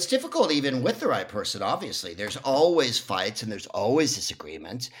 Well, it's difficult even with the right person, obviously. There's always fights and there's always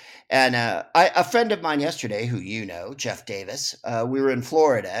disagreements. And a friend of mine yesterday, who Jeff Davis, we were in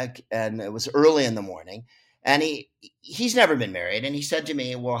Florida, and it was early in the morning. And he's never been married. And he said to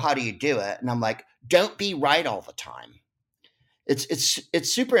me, well, how do you do it? And I'm like, don't be right all the time. It's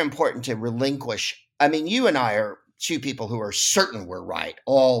super important to relinquish. I mean, you and I are two people who are certain we're right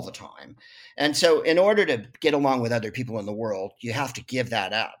all the time. And so in order to get along with other people in the world, you have to give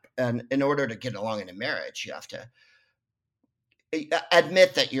that up. And in order to get along in a marriage, you have to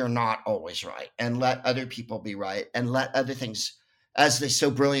admit that you're not always right, and let other people be right, and let other things, as they so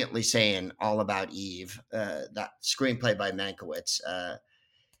brilliantly say in All About Eve, that screenplay by Mankiewicz.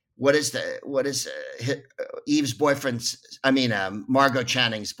 What is Eve's boyfriend's? Margot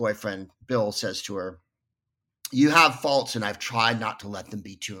Channing's boyfriend Bill says to her, "You have faults, and I've tried not to let them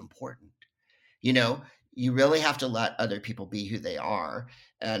be too important." You really have to let other people be who they are.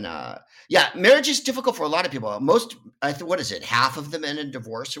 And marriage is difficult for a lot of people. What is it? Half of the men in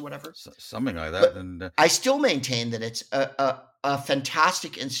divorce or whatever, something like that. But and I still maintain that it's a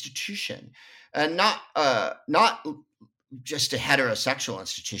fantastic institution, and not just a heterosexual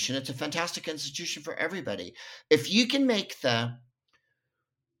institution. It's a fantastic institution for everybody. If you can make the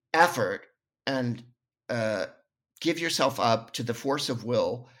effort and give yourself up to the force of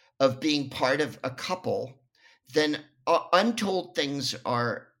will of being part of a couple, then untold things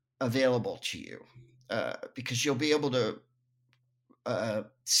are available to you, because you'll be able to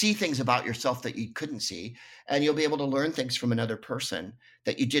see things about yourself that you couldn't see, and you'll be able to learn things from another person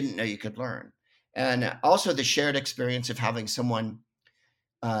that you didn't know you could learn. And also the shared experience of having someone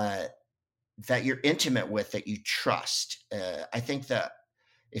that you're intimate with, that you trust. I think that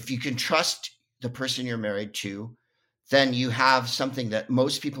if you can trust the person you're married to, then you have something that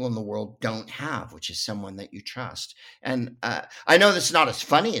most people in the world don't have, which is someone that you trust. And I know that's not as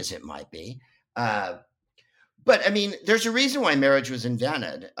funny as it might be, but I mean, there's a reason why marriage was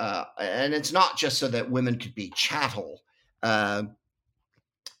invented, and it's not just so that women could be chattel. And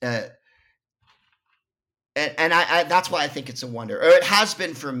that's why I think it's a wonder, or it has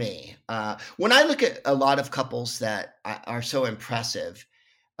been for me. When I look at a lot of couples that are so impressive,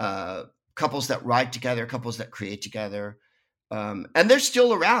 couples that ride together, couples that create together, and they're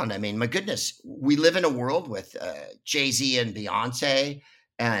still around. I mean, my goodness, we live in a world with Jay-Z and Beyonce,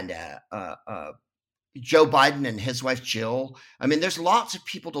 and Joe Biden and his wife, Jill. I mean, there's lots of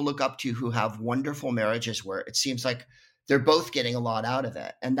people to look up to who have wonderful marriages where it seems like they're both getting a lot out of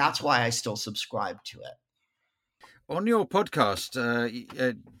it. And that's why I still subscribe to it. On your podcast,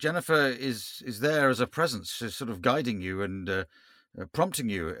 Jennifer is there as a presence, sort of guiding you and prompting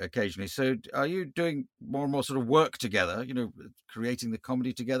you occasionally. So are you doing more and more sort of work together, creating the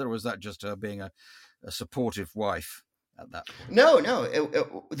comedy together, or was that just her being a supportive wife at that point? No.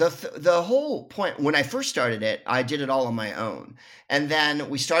 The whole point, when I first started it, I did it all on my own. And then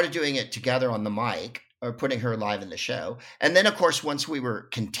we started doing it together on the mic, or putting her live in the show. And then, of course, once we were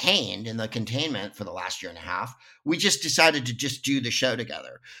contained in the containment for the last year and a half, we just decided to just do the show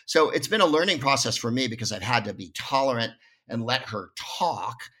together. So it's been a learning process for me, because I've had to be tolerant and let her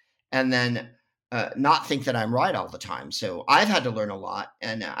talk, and then not think that I'm right all the time. So I've had to learn a lot,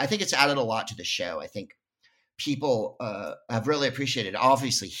 and I think it's added a lot to the show. I think people have really appreciated,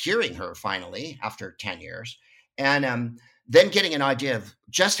 obviously, hearing her finally after 10 years, and then getting an idea of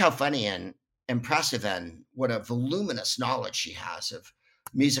just how funny and impressive and what a voluminous knowledge she has of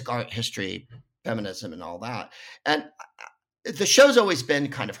music, art, history, feminism, and all that. And the show's always been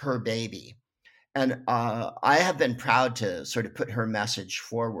kind of her baby. And I have been proud to sort of put her message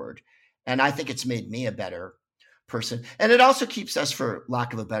forward. And I think it's made me a better person. And it also keeps us, for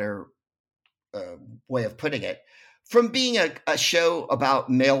lack of a better way of putting it, from being a show about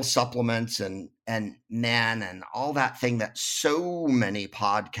male supplements and men and all that thing that so many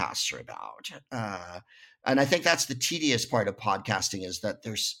podcasts are about. And I think that's the tedious part of podcasting, is that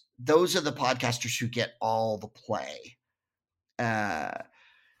those are the podcasters who get all the play. So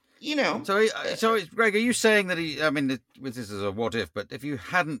Greg, are you saying that this is a what if, but if you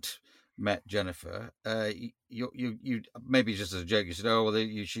hadn't met Jennifer, you maybe just as a joke, you said, oh, well,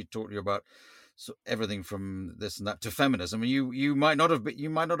 she taught you about everything from this and that to feminism. You might not have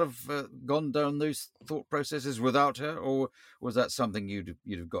gone down those thought processes without her, or was that something you'd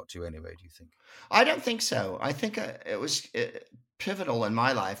have got to anyway? Do you think? I don't think so. I think it was pivotal in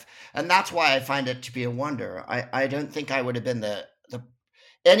my life, and that's why I find it to be a wonder. I don't think I would have been the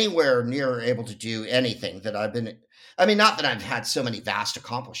anywhere near able to do anything that I've been. I mean, not that I've had so many vast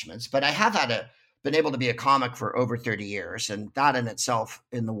accomplishments, but I have been able to be a comic for over 30 years, and that in itself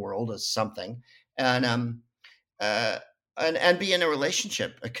in the world is something. And be in a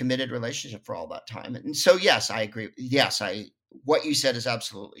relationship, a committed relationship for all that time. And so, yes, I agree. Yes, what you said is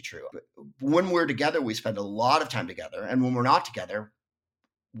absolutely true. When we're together, we spend a lot of time together, and when we're not together,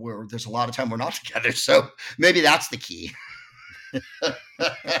 there's a lot of time we're not together. So maybe that's the key.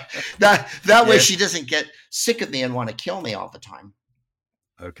 that way she doesn't get sick of me and want to kill me all the time.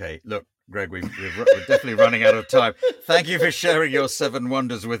 Okay, look, Greg, we're definitely running out of time. Thank you for sharing your 7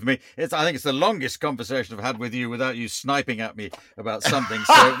 wonders with me. I think it's the longest conversation I've had with you without you sniping at me about something.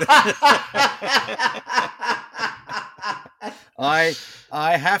 So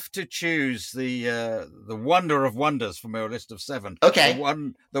I have to choose the wonder of wonders from our list of 7. Okay.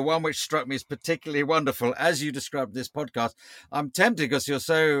 The one which struck me as particularly wonderful, as you described this podcast. I'm tempted because you're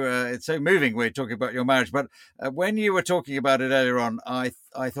it's so moving. We're talking about your marriage, but when you were talking about it earlier on, I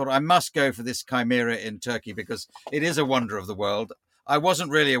thought I must go for this chimera in Turkey because it is a wonder of the world. I wasn't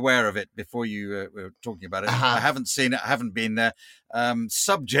really aware of it before you were talking about it. I haven't seen it. I haven't been there.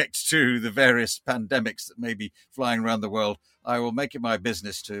 Subject to the various pandemics that may be flying around the world, I will make it my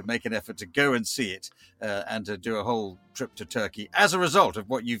business to make an effort to go and see it and to do a whole trip to Turkey as a result of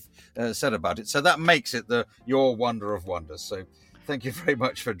what you've said about it. So that makes it your wonder of wonders. So thank you very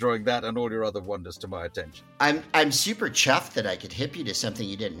much for drawing that and all your other wonders to my attention. I'm super chuffed that I could hip you to something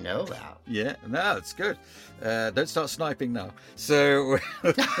you didn't know about. Yeah, no, it's good. Don't start sniping now. So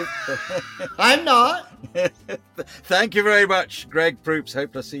I'm not. Thank you very much, Greg Proops.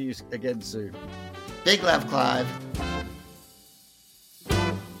 Hope to see you again soon. Big love, Clive.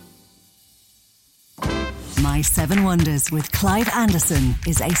 My 7 Wonders with Clive Anderson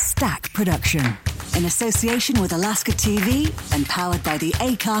is a Stack production in association with Alaska TV and powered by the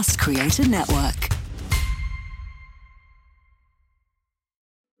Acast Creator Network.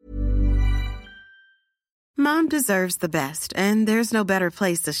 Mom deserves the best, and there's no better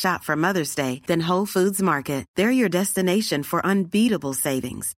place to shop for Mother's Day than Whole Foods Market. They're your destination for unbeatable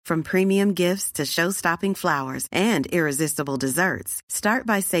savings, from premium gifts to show-stopping flowers and irresistible desserts. Start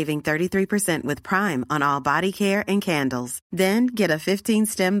by saving 33% with Prime on all body care and candles. Then get a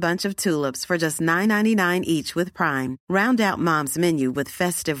 15-stem bunch of tulips for just $9.99 each with Prime. Round out Mom's menu with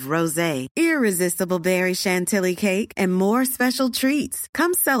festive rosé, irresistible berry chantilly cake, and more special treats.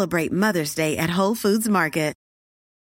 Come celebrate Mother's Day at Whole Foods Market.